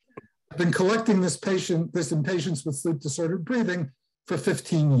 I've been collecting this in patients with sleep disordered breathing for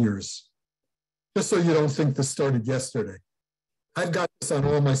 15 years. Just so you don't think this started yesterday. I've got this on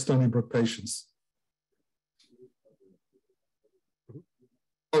all my Stony Brook patients.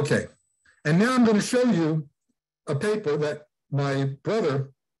 Okay, and now I'm going to show you a paper that my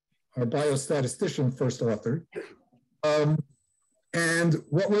brother, our biostatistician, first authored. And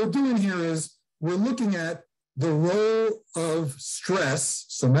what we're doing here is we're looking at the role of stress,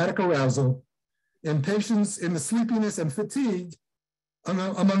 somatic arousal, in patients in the sleepiness and fatigue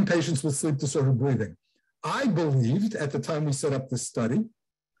among patients with sleep disordered breathing. I believed at the time we set up this study,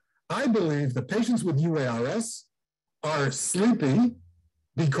 I believe that patients with UARS are sleepy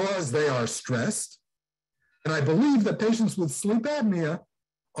because they are stressed. And I believe that patients with sleep apnea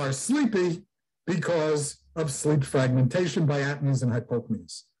are sleepy because of sleep fragmentation by apneas and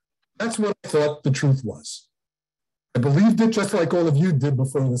hypopneas. That's what I thought the truth was. I believed it just like all of you did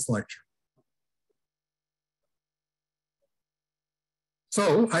before this lecture.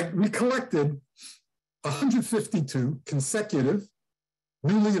 So we collected 152 consecutive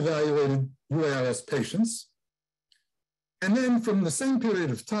newly evaluated UARS patients. And then from the same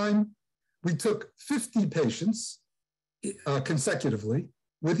period of time, we took 50 patients consecutively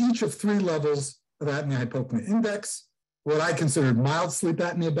with each of 3 levels of apnea-hypopnea index, what I considered mild sleep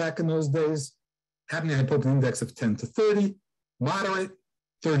apnea back in those days, apnea-hypopnea index of 10 to 30, moderate,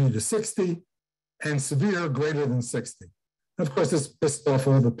 30 to 60, and severe, greater than 60. And of course, this pissed off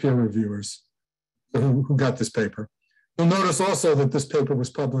all the peer reviewers who got this paper. You'll notice also that this paper was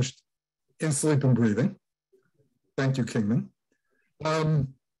published in sleep and breathing. Thank you, Kingman.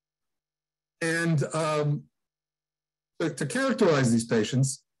 To characterize these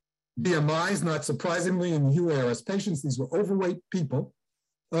patients, BMIs, not surprisingly, in the UARS patients, these were overweight people.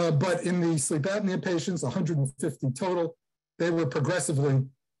 But in the sleep apnea patients, 150 total, they were progressively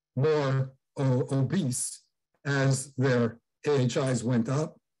more obese as their AHIs went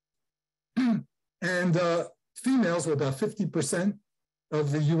up. And females were about 50%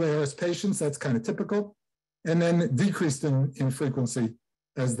 of the UARS patients. That's kind of typical. And then decreased in frequency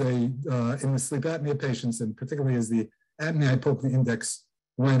as they, in the sleep apnea patients, and particularly as the apnea-hypopnea index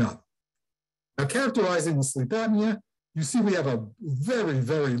went up. Now, characterizing the sleep apnea, you see we have a very,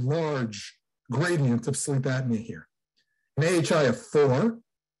 very large gradient of sleep apnea here. An AHI of 4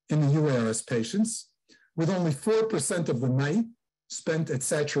 in the UARS patients, with only 4% of the night spent at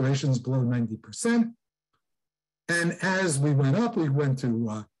saturations below 90%. And as we went up, we went to,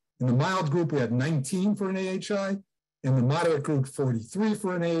 in the mild group, we had 19 for an AHI. In the moderate group, 43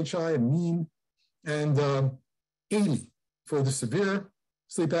 for an AHI, a mean, and 80 for the severe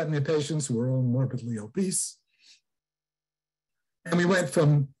sleep apnea patients who were all morbidly obese. And we went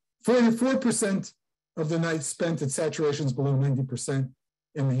from 44% of the night spent at saturations below 90%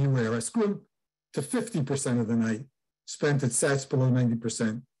 in the UARS group to 50% of the night spent at sats below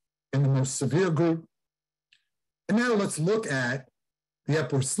 90% in the most severe group. And now let's look at the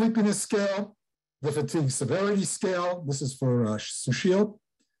Epworth Sleepiness Scale, the Fatigue Severity Scale, this is for Sushil,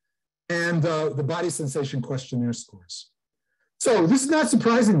 and the Body Sensation Questionnaire scores. So this is not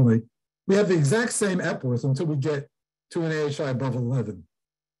surprisingly, we have the exact same Epworth until we get to an AHI above 11.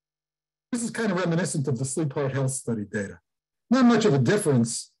 This is kind of reminiscent of the Sleep Heart Health Study data. Not much of a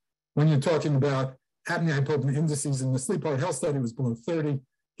difference when you're talking about apnea-hypopnea indices. In the Sleep Heart Health Study, it was below 30.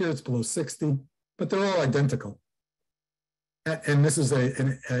 Here it's below 60, but they're all identical. And this is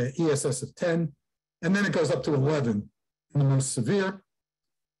an ESS of 10. And then it goes up to 11 in the most severe.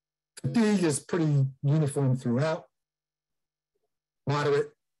 Fatigue is pretty uniform throughout,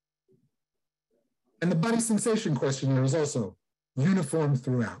 moderate. And the Body Sensation Questionnaire is also uniform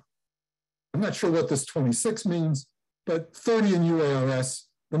throughout. I'm not sure what this 26 means, but 30 in UARS,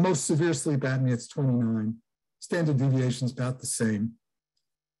 the most severe sleep apnea, it's 29. Standard deviation is about the same.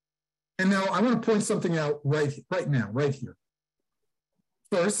 And now I want to point something out right now, right here.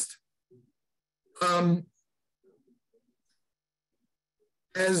 First,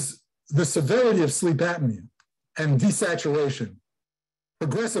 as the severity of sleep apnea and desaturation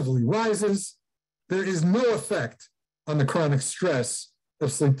progressively rises, there is no effect on the chronic stress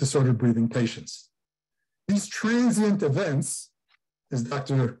of sleep-disordered breathing patients. These transient events, as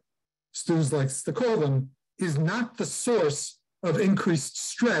Dr. Stews likes to call them, is not the source of increased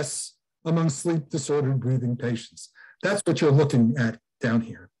stress among sleep-disordered breathing patients. That's what you're looking at down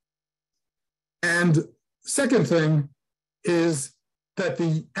here. And second thing is that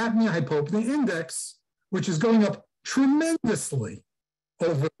the apnea-hypopnea index, which is going up tremendously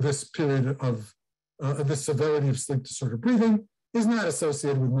over this period of the severity of sleep-disordered breathing, is not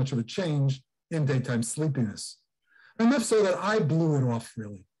associated with much of a change in daytime sleepiness. Enough so that I blew it off,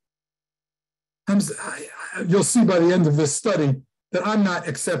 really. You'll see by the end of this study that I'm not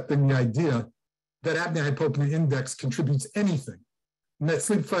accepting the idea that apnea-hypopnea index contributes anything, and that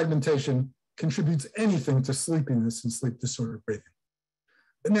sleep fragmentation contributes anything to sleepiness and sleep-disordered breathing.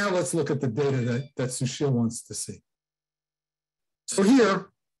 But now let's look at the data that Sushil wants to see. So here,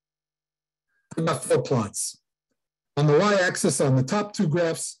 I've got 4 plots. On the y-axis, on the top 2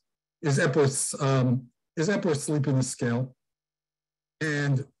 graphs, is Epworth's sleepiness scale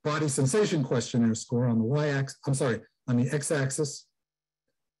and body sensation questionnaire score on the y-axis, on the x-axis.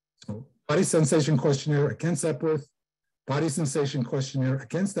 So body sensation questionnaire against Epworth, body sensation questionnaire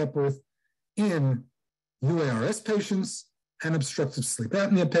against Epworth in UARS patients and obstructive sleep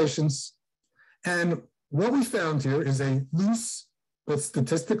apnea patients. And what we found here is a loose but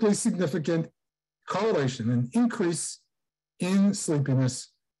statistically significant correlation, an increase in sleepiness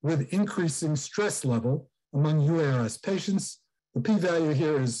with increasing stress level among UARS patients. The p-value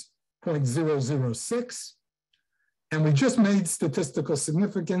here is 0.006. And we just made statistical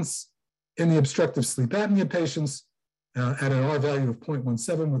significance in the obstructive sleep apnea patients at an R-value of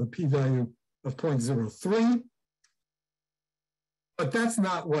 0.17 with a p-value of 0.03. But that's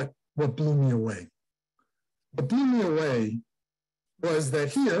not what blew me away. What blew me away was that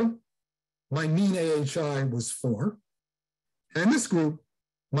here, my mean AHI was 4. And in this group,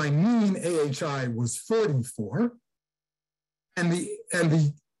 my mean AHI was 44. And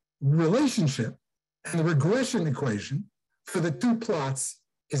the relationship and the regression equation for the 2 plots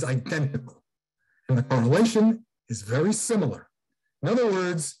is identical. And the correlation is very similar. In other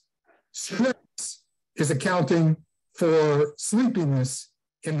words, stress is accounting for sleepiness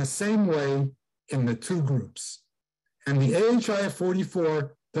in the same way in the two groups. And the AHI of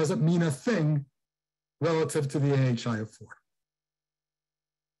 44 doesn't mean a thing relative to the AHI of 4.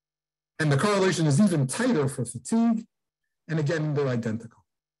 And the correlation is even tighter for fatigue. And again, they're identical.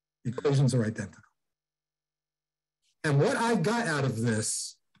 The equations are identical. And what I got out of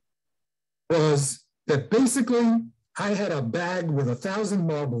this was that basically I had a bag with 1,000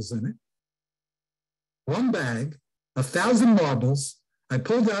 marbles in it. One bag, 1,000 marbles. I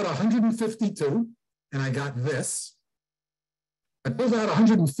pulled out 152 and I got this. I pulled out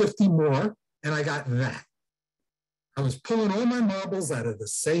 150 more and I got that. I was pulling all my marbles out of the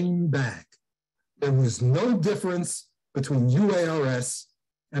same bag. There was no difference between UARS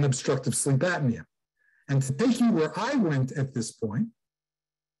and obstructive sleep apnea. And to take you where I went at this point,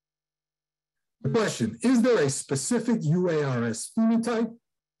 the question, is there a specific UARS phenotype?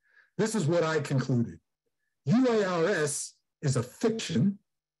 This is what I concluded. UARS is a fiction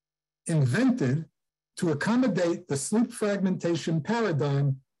invented to accommodate the sleep fragmentation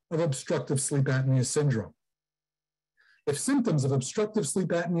paradigm of obstructive sleep apnea syndrome. If symptoms of obstructive sleep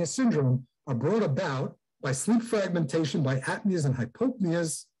apnea syndrome are brought about by sleep fragmentation by apneas and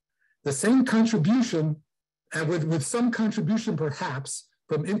hypopneas, the same contribution, and with some contribution perhaps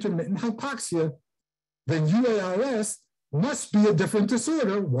from intermittent hypoxia, then UARS must be a different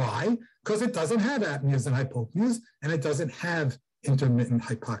disorder. Why? Because it doesn't have apneas and hypopneas, and it doesn't have intermittent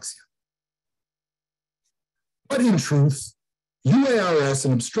hypoxia. But in truth, UARS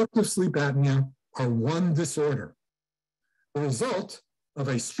and obstructive sleep apnea are one disorder, the result of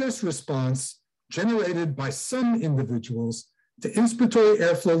a stress response generated by some individuals to inspiratory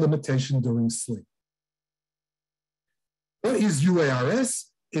airflow limitation during sleep. What is UARS?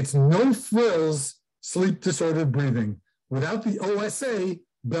 It's no frills sleep disordered breathing without the OSA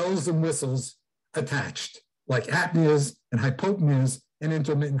bells and whistles attached, like apneas and hypopneas and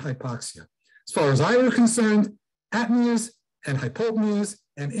intermittent hypoxia. As far as I were concerned, apneas and hypopneas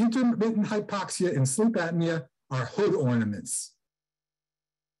and intermittent hypoxia in sleep apnea are hood ornaments.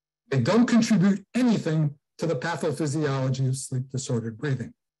 They don't contribute anything to the pathophysiology of sleep disordered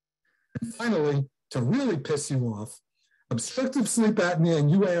breathing. And finally, to really piss you off, obstructive sleep apnea and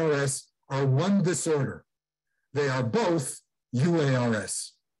UARS are one disorder. They are both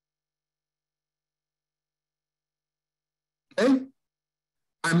UARS. Okay?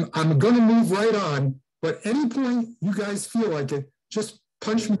 I'm going to move right on, but any point you guys feel like it, just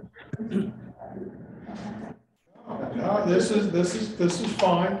punch me. No, this is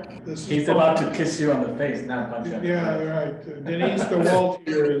fine. He's about to kiss you on the face, not punch you. Yeah, right. Denise DeWalt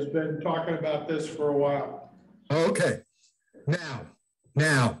here has been talking about this for a while. Okay. Now,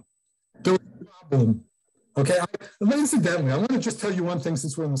 there was a problem. Okay, incidentally, I want to just tell you one thing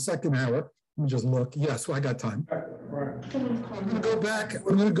since we're in the second hour. Let me just look. Yes, well, I got time. Right. I'm going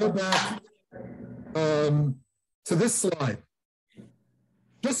to go back to this slide.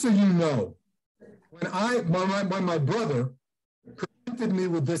 Just so you know, when my brother presented me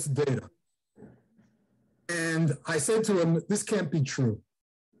with this data, and I said to him, this can't be true.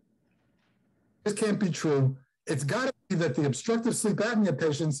 This can't be true. It's got to be that the obstructive sleep apnea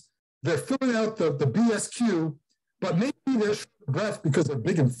patients, they're filling out the BSQ, but maybe they're short of breath because they're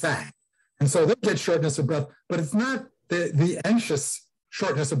big and fat. And so they get shortness of breath, but it's not the anxious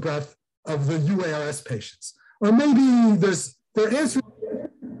shortness of breath of the UARS patients. Or maybe their answer.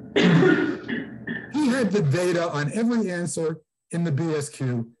 He had the data on every answer in the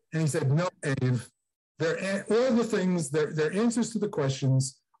BSQ, and he said, no, Ave, all the things, their answers to the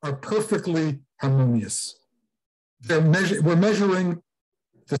questions are perfectly harmonious. We're measuring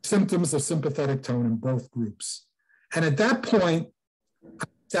the symptoms of sympathetic tone in both groups. And at that point, I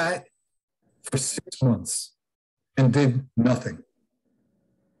sat for 6 months and did nothing.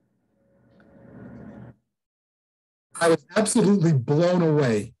 I was absolutely blown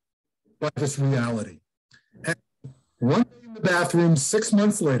away by this reality. And one day in the bathroom, 6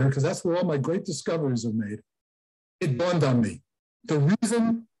 months later, because that's where all my great discoveries are made, it dawned on me. The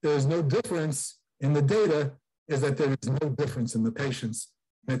reason there is no difference in the data is that there is no difference in the patients.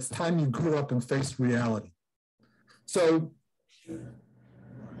 And it's time you grew up and faced reality. So,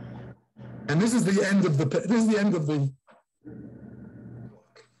 and this is the end of the,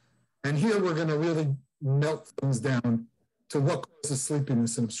 and here we're going to really melt things down to what causes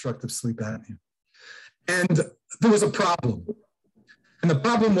sleepiness and obstructive sleep apnea. And there was a problem. And the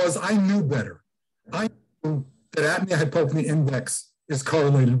problem was I knew better. I knew that apnea hypopnea index is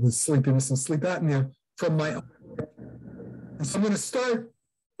correlated with sleepiness and sleep apnea from my own. And so I'm going to start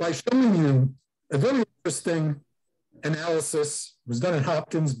by showing you a very interesting analysis was done at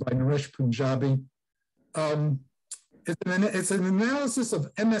Hopkins by Naresh Punjabi. It's an analysis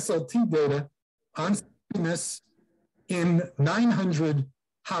of MSLT data on sleepiness in 900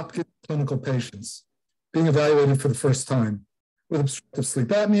 Hopkins clinical patients being evaluated for the first time with obstructive sleep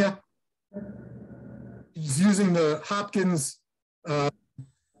apnea. He's using the Hopkins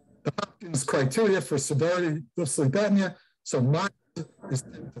criteria for severity of sleep apnea. So mild is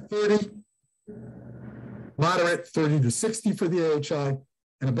 10 to 30, moderate 30 to 60 for the AHI,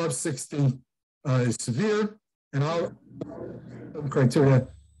 and above 60 is severe. And I'll criteria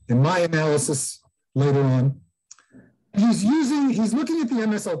in my analysis later on. He's looking at the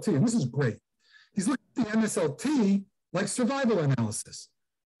MSLT, and this is great. He's looking at the MSLT like survival analysis.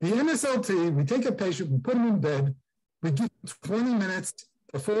 The MSLT, we take a patient, we put him in bed, we give him 20 minutes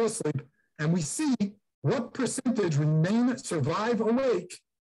to fall asleep, and we see what percentage survive awake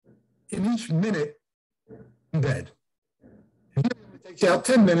in each minute in bed. And here it takes out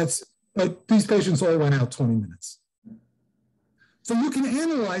 10 minutes, but these patients all went out 20 minutes. So you can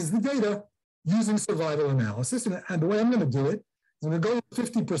analyze the data using survival analysis. And the way I'm going to do it is I'm going to go to the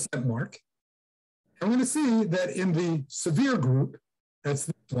 50% mark. I'm going to see that in the severe group, that's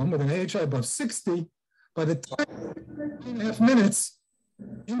this one with an AHI above 60, by the time 2.5 minutes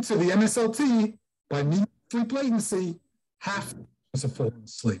into the MSLT, by median sleep latency, half have fallen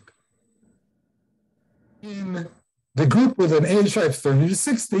asleep. In the group with an AHI of 30 to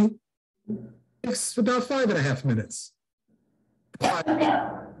 60, it takes about 5.5 minutes.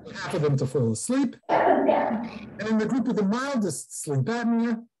 Half of them to fall asleep. And in the group with the mildest sleep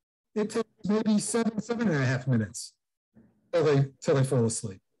apnea, it takes maybe 7.5 minutes till they fall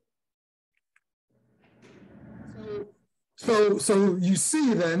asleep. So you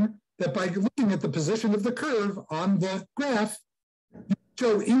see then that by looking at the position of the curve on the graph, you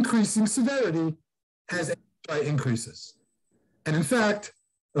show increasing severity as AHI increases. And in fact,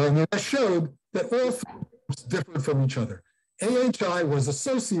 Naresh showed that all three groups differed from each other. AHI was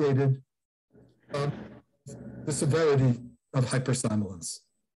associated with the severity of hypersomnolence.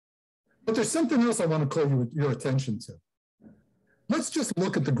 But there's something else I want to call your attention to. Let's just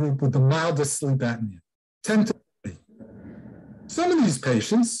look at the group with the mildest sleep apnea, 10 to 30. Some of these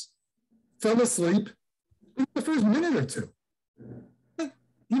patients fell asleep in the first minute or two,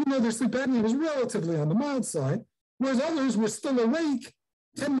 even though their sleep apnea was relatively on the mild side, whereas others were still awake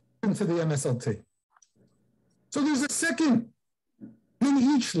 10 minutes into the MSLT. So there's a second, in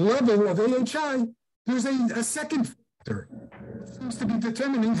each level of AHI, there's a second factor that seems to be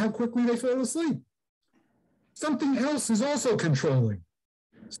determining how quickly they fall asleep. Something else is also controlling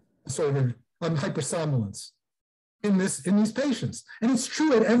sort of hypersomnolence in these patients. And it's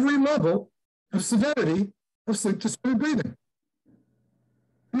true at every level of severity of sleep disordered breathing.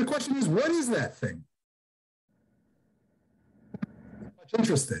 And the question is, what is that thing? I'm much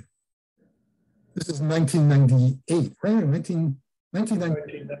interested. This is 1998, right?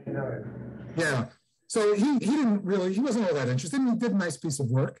 1999. Yeah. So he wasn't all that interested. He did a nice piece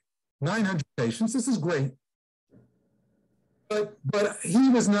of work, 900 patients. This is great. But he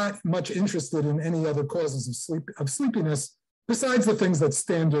was not much interested in any other causes of sleepiness besides the things that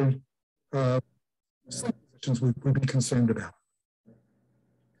standard sleep physicians would be concerned about.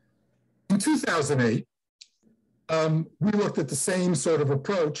 In 2008, we looked at the same sort of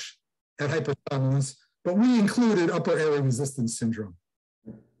approach at hypersomnolence, but we included upper airway resistance syndrome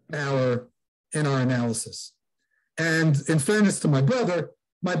in our analysis. And in fairness to my brother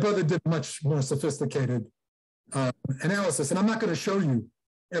did much more sophisticated analysis. And I'm not going to show you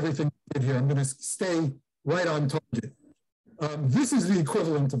everything we did here. I'm going to stay right on target. This is the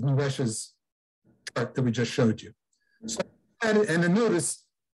equivalent of Naresh's chart that we just showed you. So, and then notice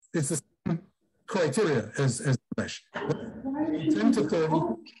it's the same criteria as Naresh. 10 to 30.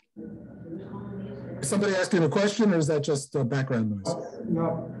 Is somebody asking a question, or is that just background noise?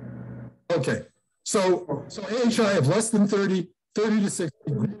 No. Okay. So AHI of less than 30, 30 to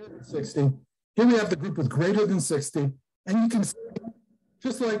 60, greater than 60. Here we have the group with greater than 60. And you can see,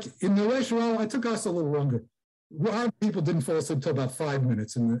 just like in Naresh, well, it took us a little longer. Our people didn't fall asleep until about 5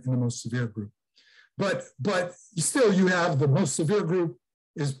 minutes in the most severe group. But still, you have the most severe group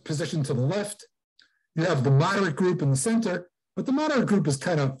is positioned to the left. You have the moderate group in the center, but the moderate group is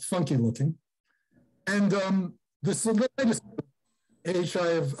kind of funky looking. And the latest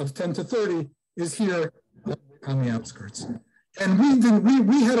AHI of 10 to 30 is here on the outskirts. And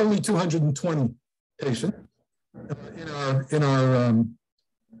we had only 220 patients in our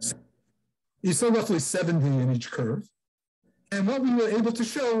you saw roughly 70 in each curve. And what we were able to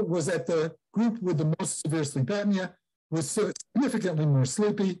show was that the group with the most severe sleep apnea was significantly more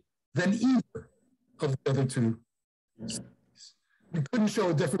sleepy than either of the other two We couldn't show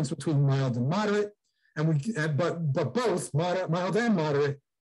a difference between mild and moderate, but both mild and moderate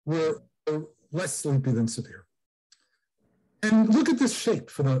were less sleepy than severe. And look at this shape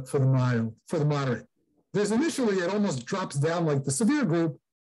for the moderate. There's initially, it almost drops down like the severe group,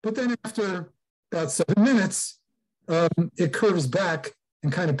 but then after about 7 minutes, it curves back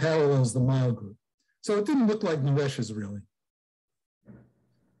and kind of parallels the mild group. So it didn't look like Naresh's really.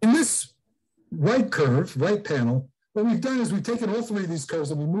 In this right panel, what we've done is we've taken all 3 of these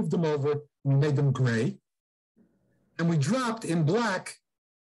curves and we moved them over and we made them gray. And we dropped in black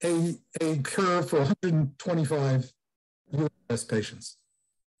a curve for 125 US patients.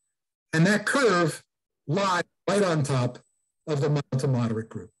 And that curve lies right on top of the mild to moderate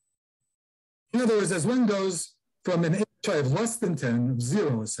group. In other words, as one goes from an AHI of less than 10, of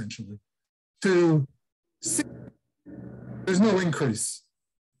 0 essentially, to 6, there's no increase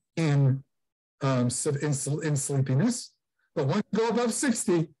in sleepiness. But once you go above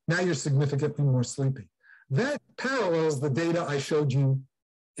 60, now you're significantly more sleepy. That parallels the data I showed you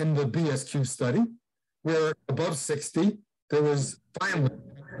in the BSQ study, where above 60, there was finally an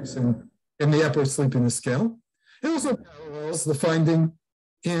increase in the Epworth Sleepiness Scale. It also parallels the finding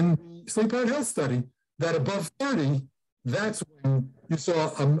in the Sleep Heart Health study that above 30, that's when you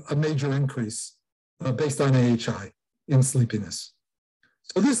saw a major increase based on AHI in sleepiness.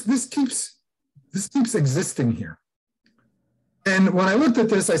 So this keeps existing here. And when I looked at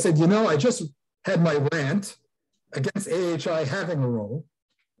this, I said, you know, I just had my rant against AHI having a role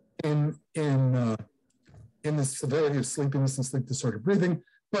in the severity of sleepiness and sleep disordered breathing,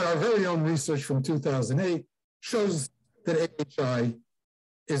 but our very own research from 2008 shows that AHI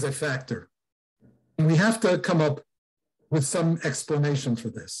is a factor. And we have to come up with some explanation for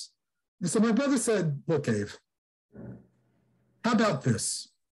this. And so my brother said, look, Ave, how about this?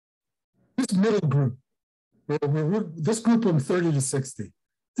 This middle group, this group from 30 to 60,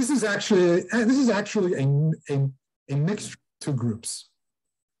 this is actually a mixture of 2 groups.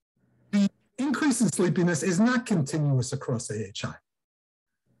 The increase in sleepiness is not continuous across AHI.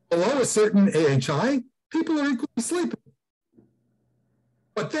 Below a certain AHI, people are equally sleepy.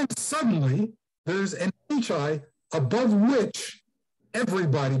 But then suddenly, there's an AHI above which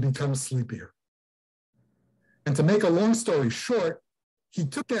everybody becomes sleepier. And to make a long story short, he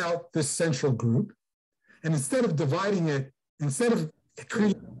took out this central group, and instead of dividing it, instead of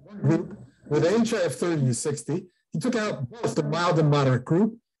creating one group with AHI of 30 to 60, he took out both the mild and moderate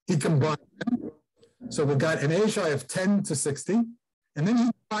group. He combined them. So we got an AHI of 10 to 60, and then he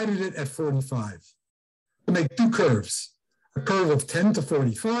divided it at 45 to make 2 curves, a curve of 10 to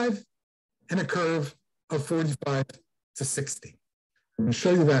 45 and a curve of 45 to 60. I'm going to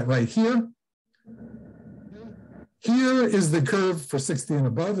show you that right here. Here is the curve for 60 and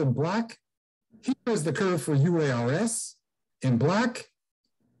above in black. Here is the curve for UARS in black.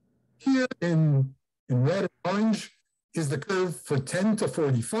 Here in red and orange is the curve for 10 to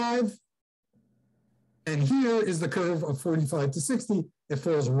 45. And here is the curve of 45 to 60. It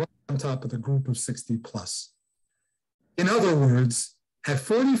falls right on top of the group of 60 plus. In other words, at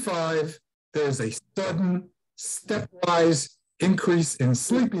 45, there's a sudden, stepwise increase in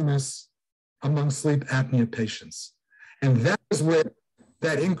sleepiness among sleep apnea patients. And that is where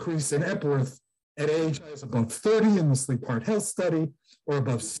that increase in Epworth at AHI is above 30 in the Sleep Heart Health study, or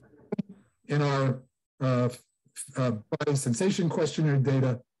above 70 in our body sensation questionnaire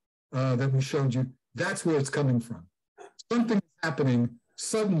data that we showed you. That's where it's coming from. Something is happening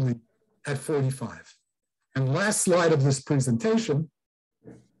suddenly at 45. And last slide of this presentation,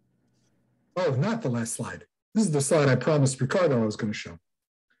 oh, not the last slide. This is the slide I promised Ricardo I was going to show.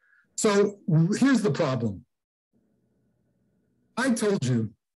 So here's the problem. I told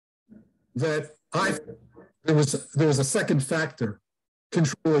you that there was a second factor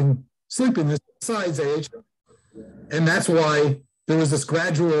controlling sleepiness besides AHI. And that's why there was this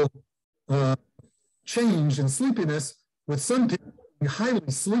gradual change in sleepiness, with some people being highly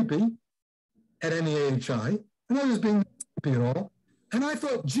sleepy at any AHI and others being sleepy at all. And I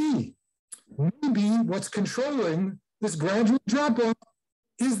thought, gee, maybe what's controlling this gradual drop-off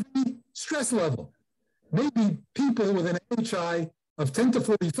is the stress level. Maybe people with an AHI of 10 to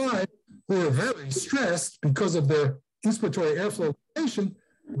 45 who are very stressed because of their inspiratory airflow limitation,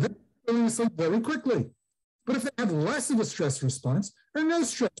 they're falling asleep very quickly. But if they have less of a stress response or no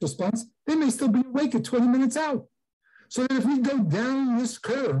stress response, they may still be awake at 20 minutes out. So that if we go down this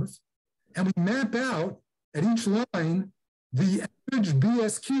curve and we map out at each line the average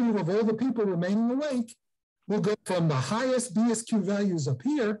BSQ of all the people remaining awake, we'll go from the highest BSQ values up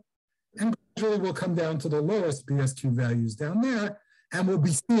here, and gradually we'll come down to the lowest BSQ values down there, and we'll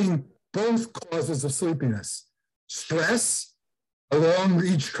be seeing both causes of sleepiness, stress along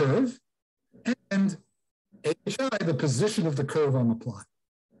each curve, and AHI, the position of the curve on the plot.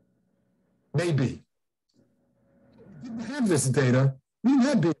 Maybe. We didn't have this data. We didn't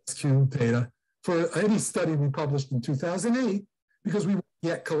have BSQ data for any study we published in 2008 because we weren't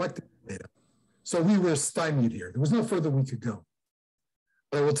yet collecting data. So we were stymied here. There was no further we could go.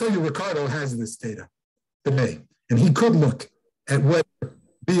 But I will tell you, Ricardo has this data today, and he could look at whether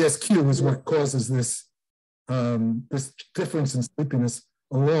BSQ is what causes this, this difference in sleepiness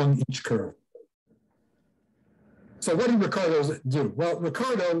along each curve. So what did Ricardo do? Well,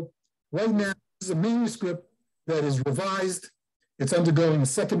 Ricardo, right now, this is a manuscript that is revised. It's undergoing a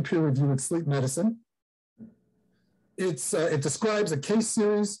second peer review at Sleep Medicine. It describes a case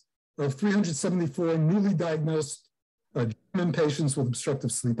series of 374 newly diagnosed German patients with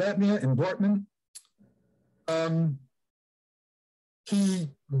obstructive sleep apnea in Dortmund.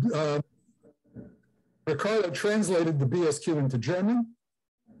 Ricardo translated the BSQ into German.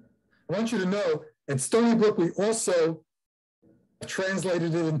 I want you to know, at Stony Brook, we also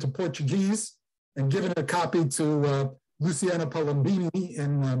translated it into Portuguese and given a copy to Luciana Palambini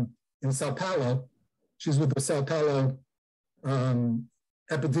in Sao Paulo. She's with the Sao Paulo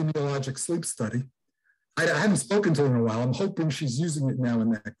epidemiologic sleep study. I haven't spoken to her in a while. I'm hoping she's using it now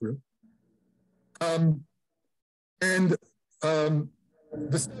in that group.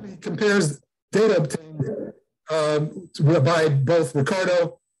 The study compares data obtained by both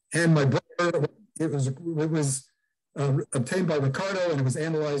Ricardo and my brother. It was obtained by Ricardo and it was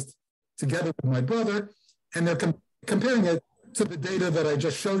analyzed together with my brother. And they're comparing it to the data that I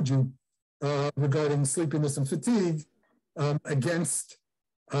just showed you regarding sleepiness and fatigue against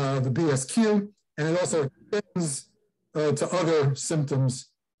the BSQ. And it also extends to other symptoms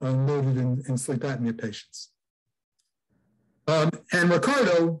noted in sleep apnea patients. And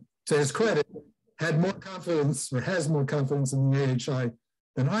Ricardo, to his credit, had more confidence or has more confidence in the AHI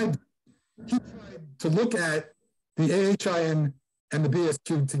than I did. He tried to look at the AHI and the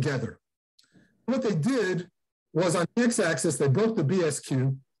BSQ together. What they did was on the x-axis, they broke the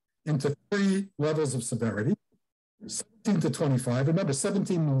BSQ into 3 levels of severity, 17 to 25. Remember,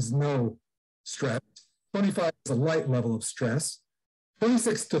 17 means no stress. 25 is a light level of stress.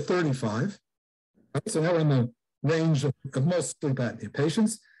 26 to 35. Right? So now we're in the range of most sleep apnea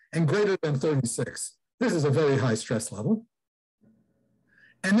patients, and greater than 36. This is a very high stress level.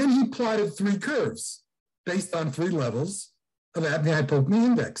 And then he plotted 3 curves based on 3 levels of apnea-hypopnea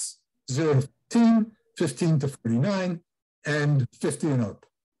index, 0 to 15, 15 to 49, and 50 and up.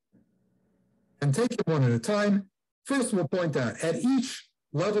 And take them one at a time. First, we'll point out, at each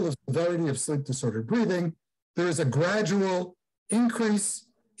level of severity of sleep-disordered breathing, there is a gradual increase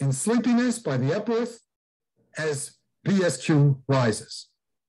in sleepiness by the Epworth as BSQ rises.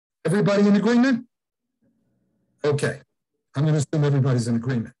 Everybody in agreement? Okay, I'm going to assume everybody's in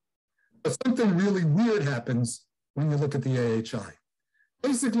agreement. But something really weird happens when you look at the AHI.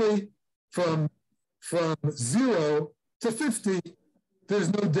 Basically, from 0 to 50,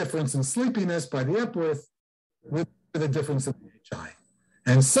 there's no difference in sleepiness by the Epworth with the difference in the AHI.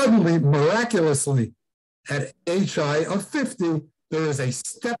 And suddenly, miraculously, at AHI of 50, there is a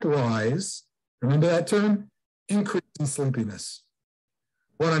stepwise, remember that term? Increase in sleepiness.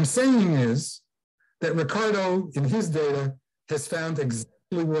 What I'm saying is that Ricardo, in his data, has found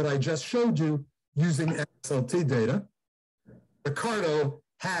exactly what I just showed you using MSLT data. Ricardo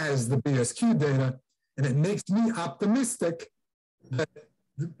has the BSQ data, and it makes me optimistic that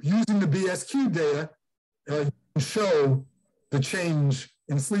using the BSQ data, you can show the change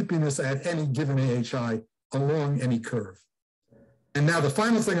in sleepiness at any given AHI along any curve. And now the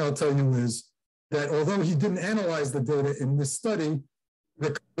final thing I'll tell you is that although he didn't analyze the data in this study,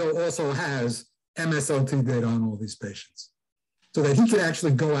 Ricardo also has MSLT data on all these patients so that he can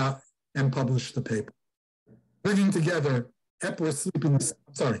actually go out and publish the paper, bringing together Epworth sleepiness,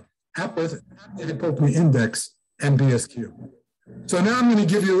 Epworth hypopnea index and BSQ. So now I'm going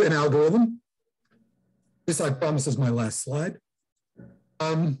to give you an algorithm. This, I promise, is my last slide.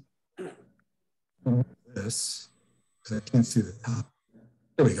 This, because I can't see the top.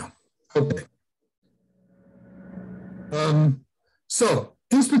 There we go. Okay. So,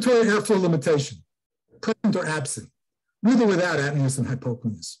 inspiratory airflow limitation, present or absent, with or without apneas and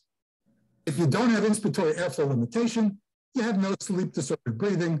hypopneas. If you don't have inspiratory airflow limitation, you have no sleep disordered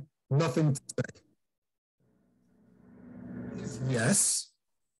breathing, nothing to say. Yes,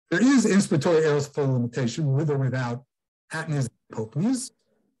 there is inspiratory airflow limitation with or without apneas and hypopneas.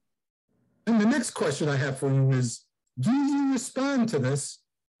 And the next question I have for you is, do you respond to this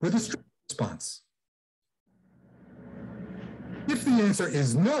with a stress response? If the answer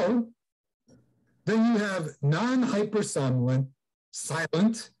is no, Then you have non-hypersomnolent,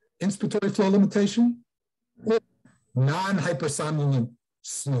 silent inspiratory flow limitation, or non-hypersomnolent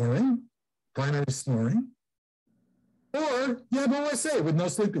snoring, primary snoring, or you have OSA with no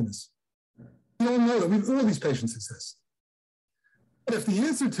sleepiness. You don't know that all these patients exist. But if the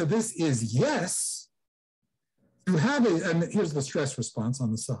answer to this is yes, you have and here's the stress response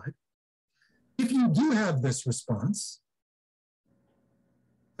on the side. If you do have this response,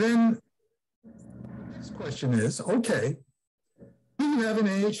 then the next question is, okay, do you have an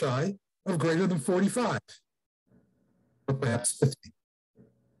AHI of greater than 45? Or perhaps 50?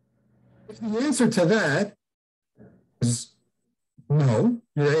 If the answer to that is no,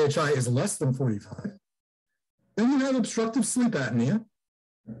 your AHI is less than 45, then you have obstructive sleep apnea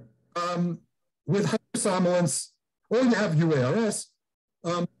with hypersomnolence, or you have UARS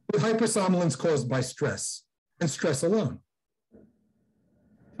with hypersomnolence caused by stress and stress alone.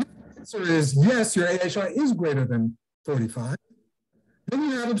 The answer is yes, your AHI is greater than 45. Then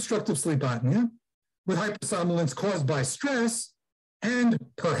you have obstructive sleep apnea with hypersomnolence caused by stress and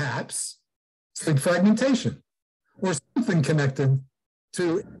perhaps sleep fragmentation or something connected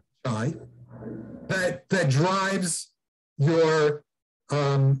to AHI that drives your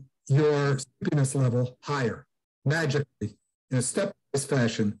sleepiness level higher magically in a stepwise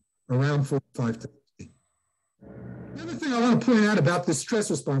fashion around 45 to 50. The other thing I want to point out about this stress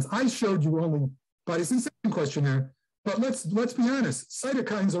response, I showed you only body sensation questionnaire, but let's be honest,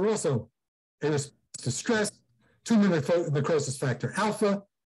 cytokines are also a response to stress, tumor necrosis factor alpha,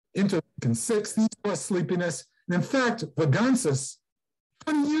 interleukin 6, these cause sleepiness. And in fact, Vagansis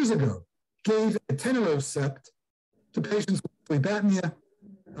 20 years ago gave etanercept to patients with sleep apnea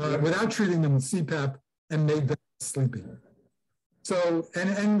without treating them with CPAP and made them sleepy. So,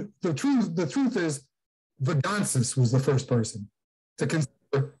 and the truth is, Vagansis was the first person to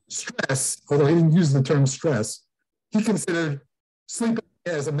consider stress, although he didn't use the term stress, he considered sleep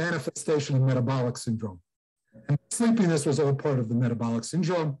as a manifestation of metabolic syndrome. And sleepiness was all part of the metabolic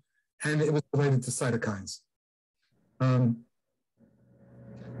syndrome, and it was related to cytokines.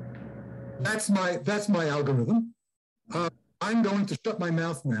 That's my algorithm. I'm going to shut my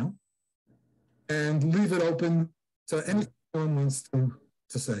mouth now and leave it open to anything anyone wants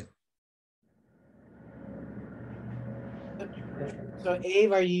to say. So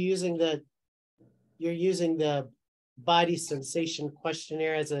Ave, are you using the body sensation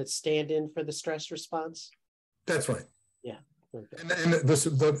questionnaire as a stand-in for the stress response? That's right. Yeah. Okay.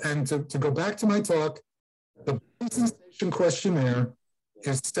 And to go back to my talk, the body sensation questionnaire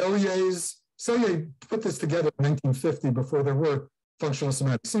is Selye put this together in 1950 before there were functional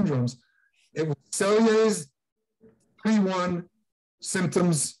somatic syndromes. It was Selye's 3-1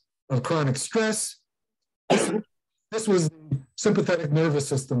 symptoms of chronic stress. This was the sympathetic nervous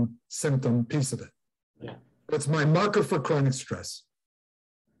system symptom piece of it. Yeah. It's my marker for chronic stress.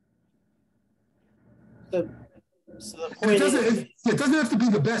 So the point it doesn't have to be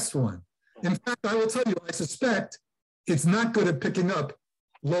the best one. In fact, I will tell you, I suspect it's not good at picking up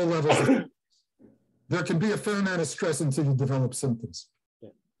low levels of stress. There can be a fair amount of stress until you develop symptoms.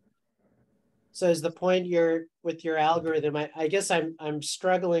 Yeah. So is the point with your algorithm, I guess I'm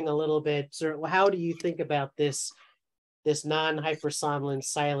struggling a little bit. So how do you think about this non-hypersomnolent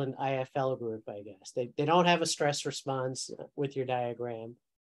silent IFL group, I guess? They don't have a stress response with your diagram,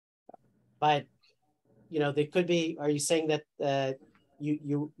 but they could be. Are you saying that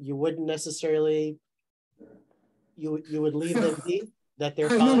you wouldn't necessarily you would leave them be, that they're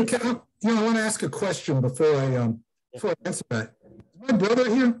fine? I want to ask a question before I answer that. Is my brother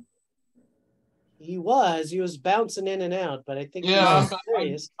here? He was bouncing in and out, but I think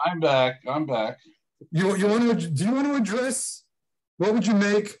I'm back. Do you want to address what would you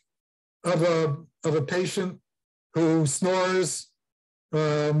make of a patient who snores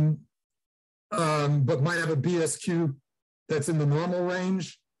but might have a BSQ that's in the normal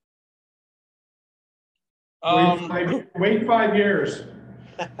range? Wait 5 years.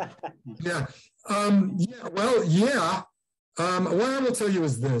 Yeah. What I will tell you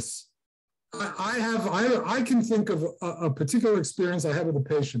is this. I can think of a particular experience I had with a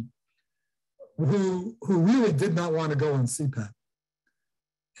patient who really did not want to go on CPAP.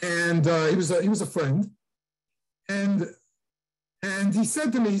 And he was a friend. And he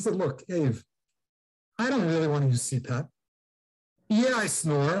said to me, he said, look, Ave, I don't really want to use CPAP. Yeah, I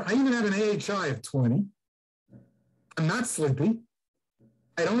snore. I even have an AHI of 20. I'm not sleepy.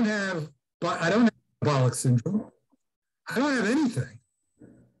 I don't have metabolic syndrome. I don't have anything.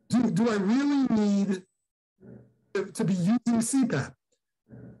 Do I really need to be using CPAP?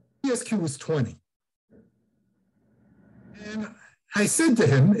 PSQ was 20. And I said to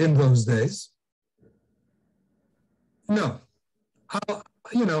him in those days, No. I'll,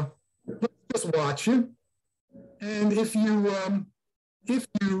 let's just watch you. And if you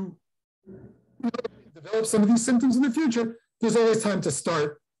develop some of these symptoms in the future, there's always time to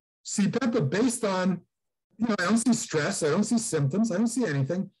start CPAP, but based on, I don't see stress, I don't see symptoms, I don't see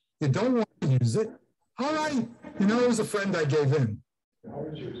anything. You don't want to use it. All right. It was a friend I gave in.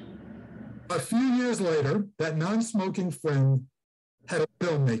 A few years later, that non-smoking friend had a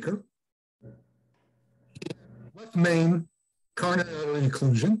widowmaker, left main coronary artery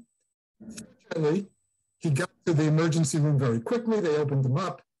occlusion. Fortunately, he got to the emergency room very quickly. They opened him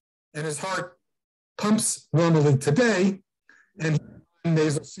up, and his heart pumps normally today, and he had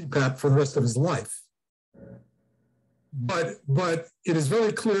nasal CPAP for the rest of his life. But it is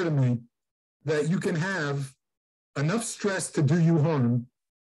very clear to me that you can have enough stress to do you harm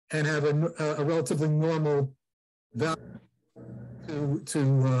and have a relatively normal value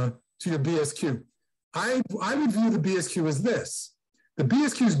to your BSQ. I would view the BSQ as this. The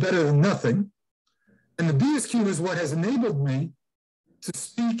BSQ is better than nothing, and the BSQ is what has enabled me to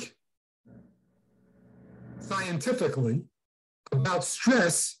speak scientifically about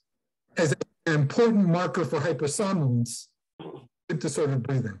stress as an important marker for hypersomnolence with disordered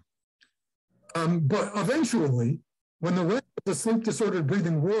breathing. But eventually, when the rest of the sleep disordered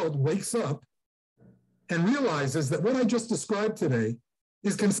breathing world wakes up and realizes that what I just described today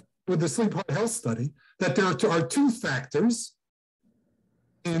is consistent with the sleep heart health study, that there are two factors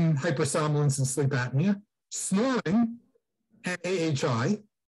in hypersomnolence and sleep apnea: snoring and AHI.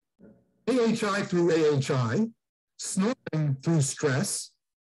 AHI through AHI, snoring through stress.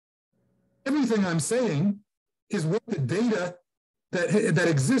 Everything I'm saying is what the data that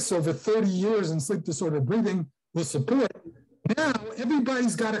exists over 30 years in sleep disordered breathing will support. Now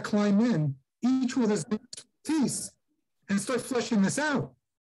everybody's got to climb in, each with his expertise, and start fleshing this out.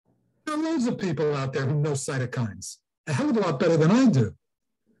 There are loads of people out there who know cytokines a hell of a lot better than I do.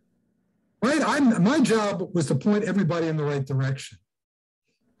 Right? My job was to point everybody in the right direction.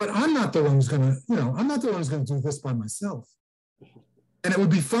 But I'm not the one who's going to, I'm not the one who's going to do this by myself. And it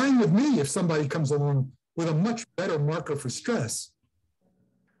would be fine with me if somebody comes along with a much better marker for stress.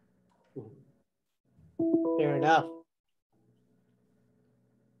 Fair enough.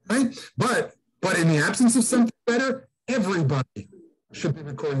 Right? But in the absence of something better, everybody should be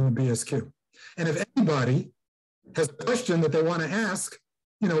recording the BSQ. And if anybody has a question that they want to ask,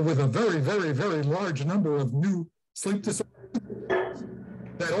 with a very, very, very large number of new sleep disorders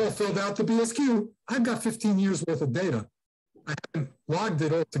that all filled out the BSQ, I've got 15 years worth of data. I haven't logged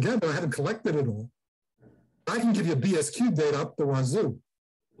it all together. I haven't collected it all. I can give you BSQ data up the wazoo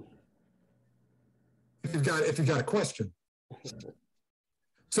if you've got a question.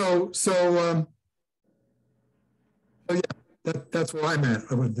 So yeah, that's where I'm at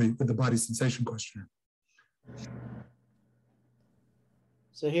with the body sensation questionnaire.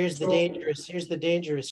 So here's the dangerous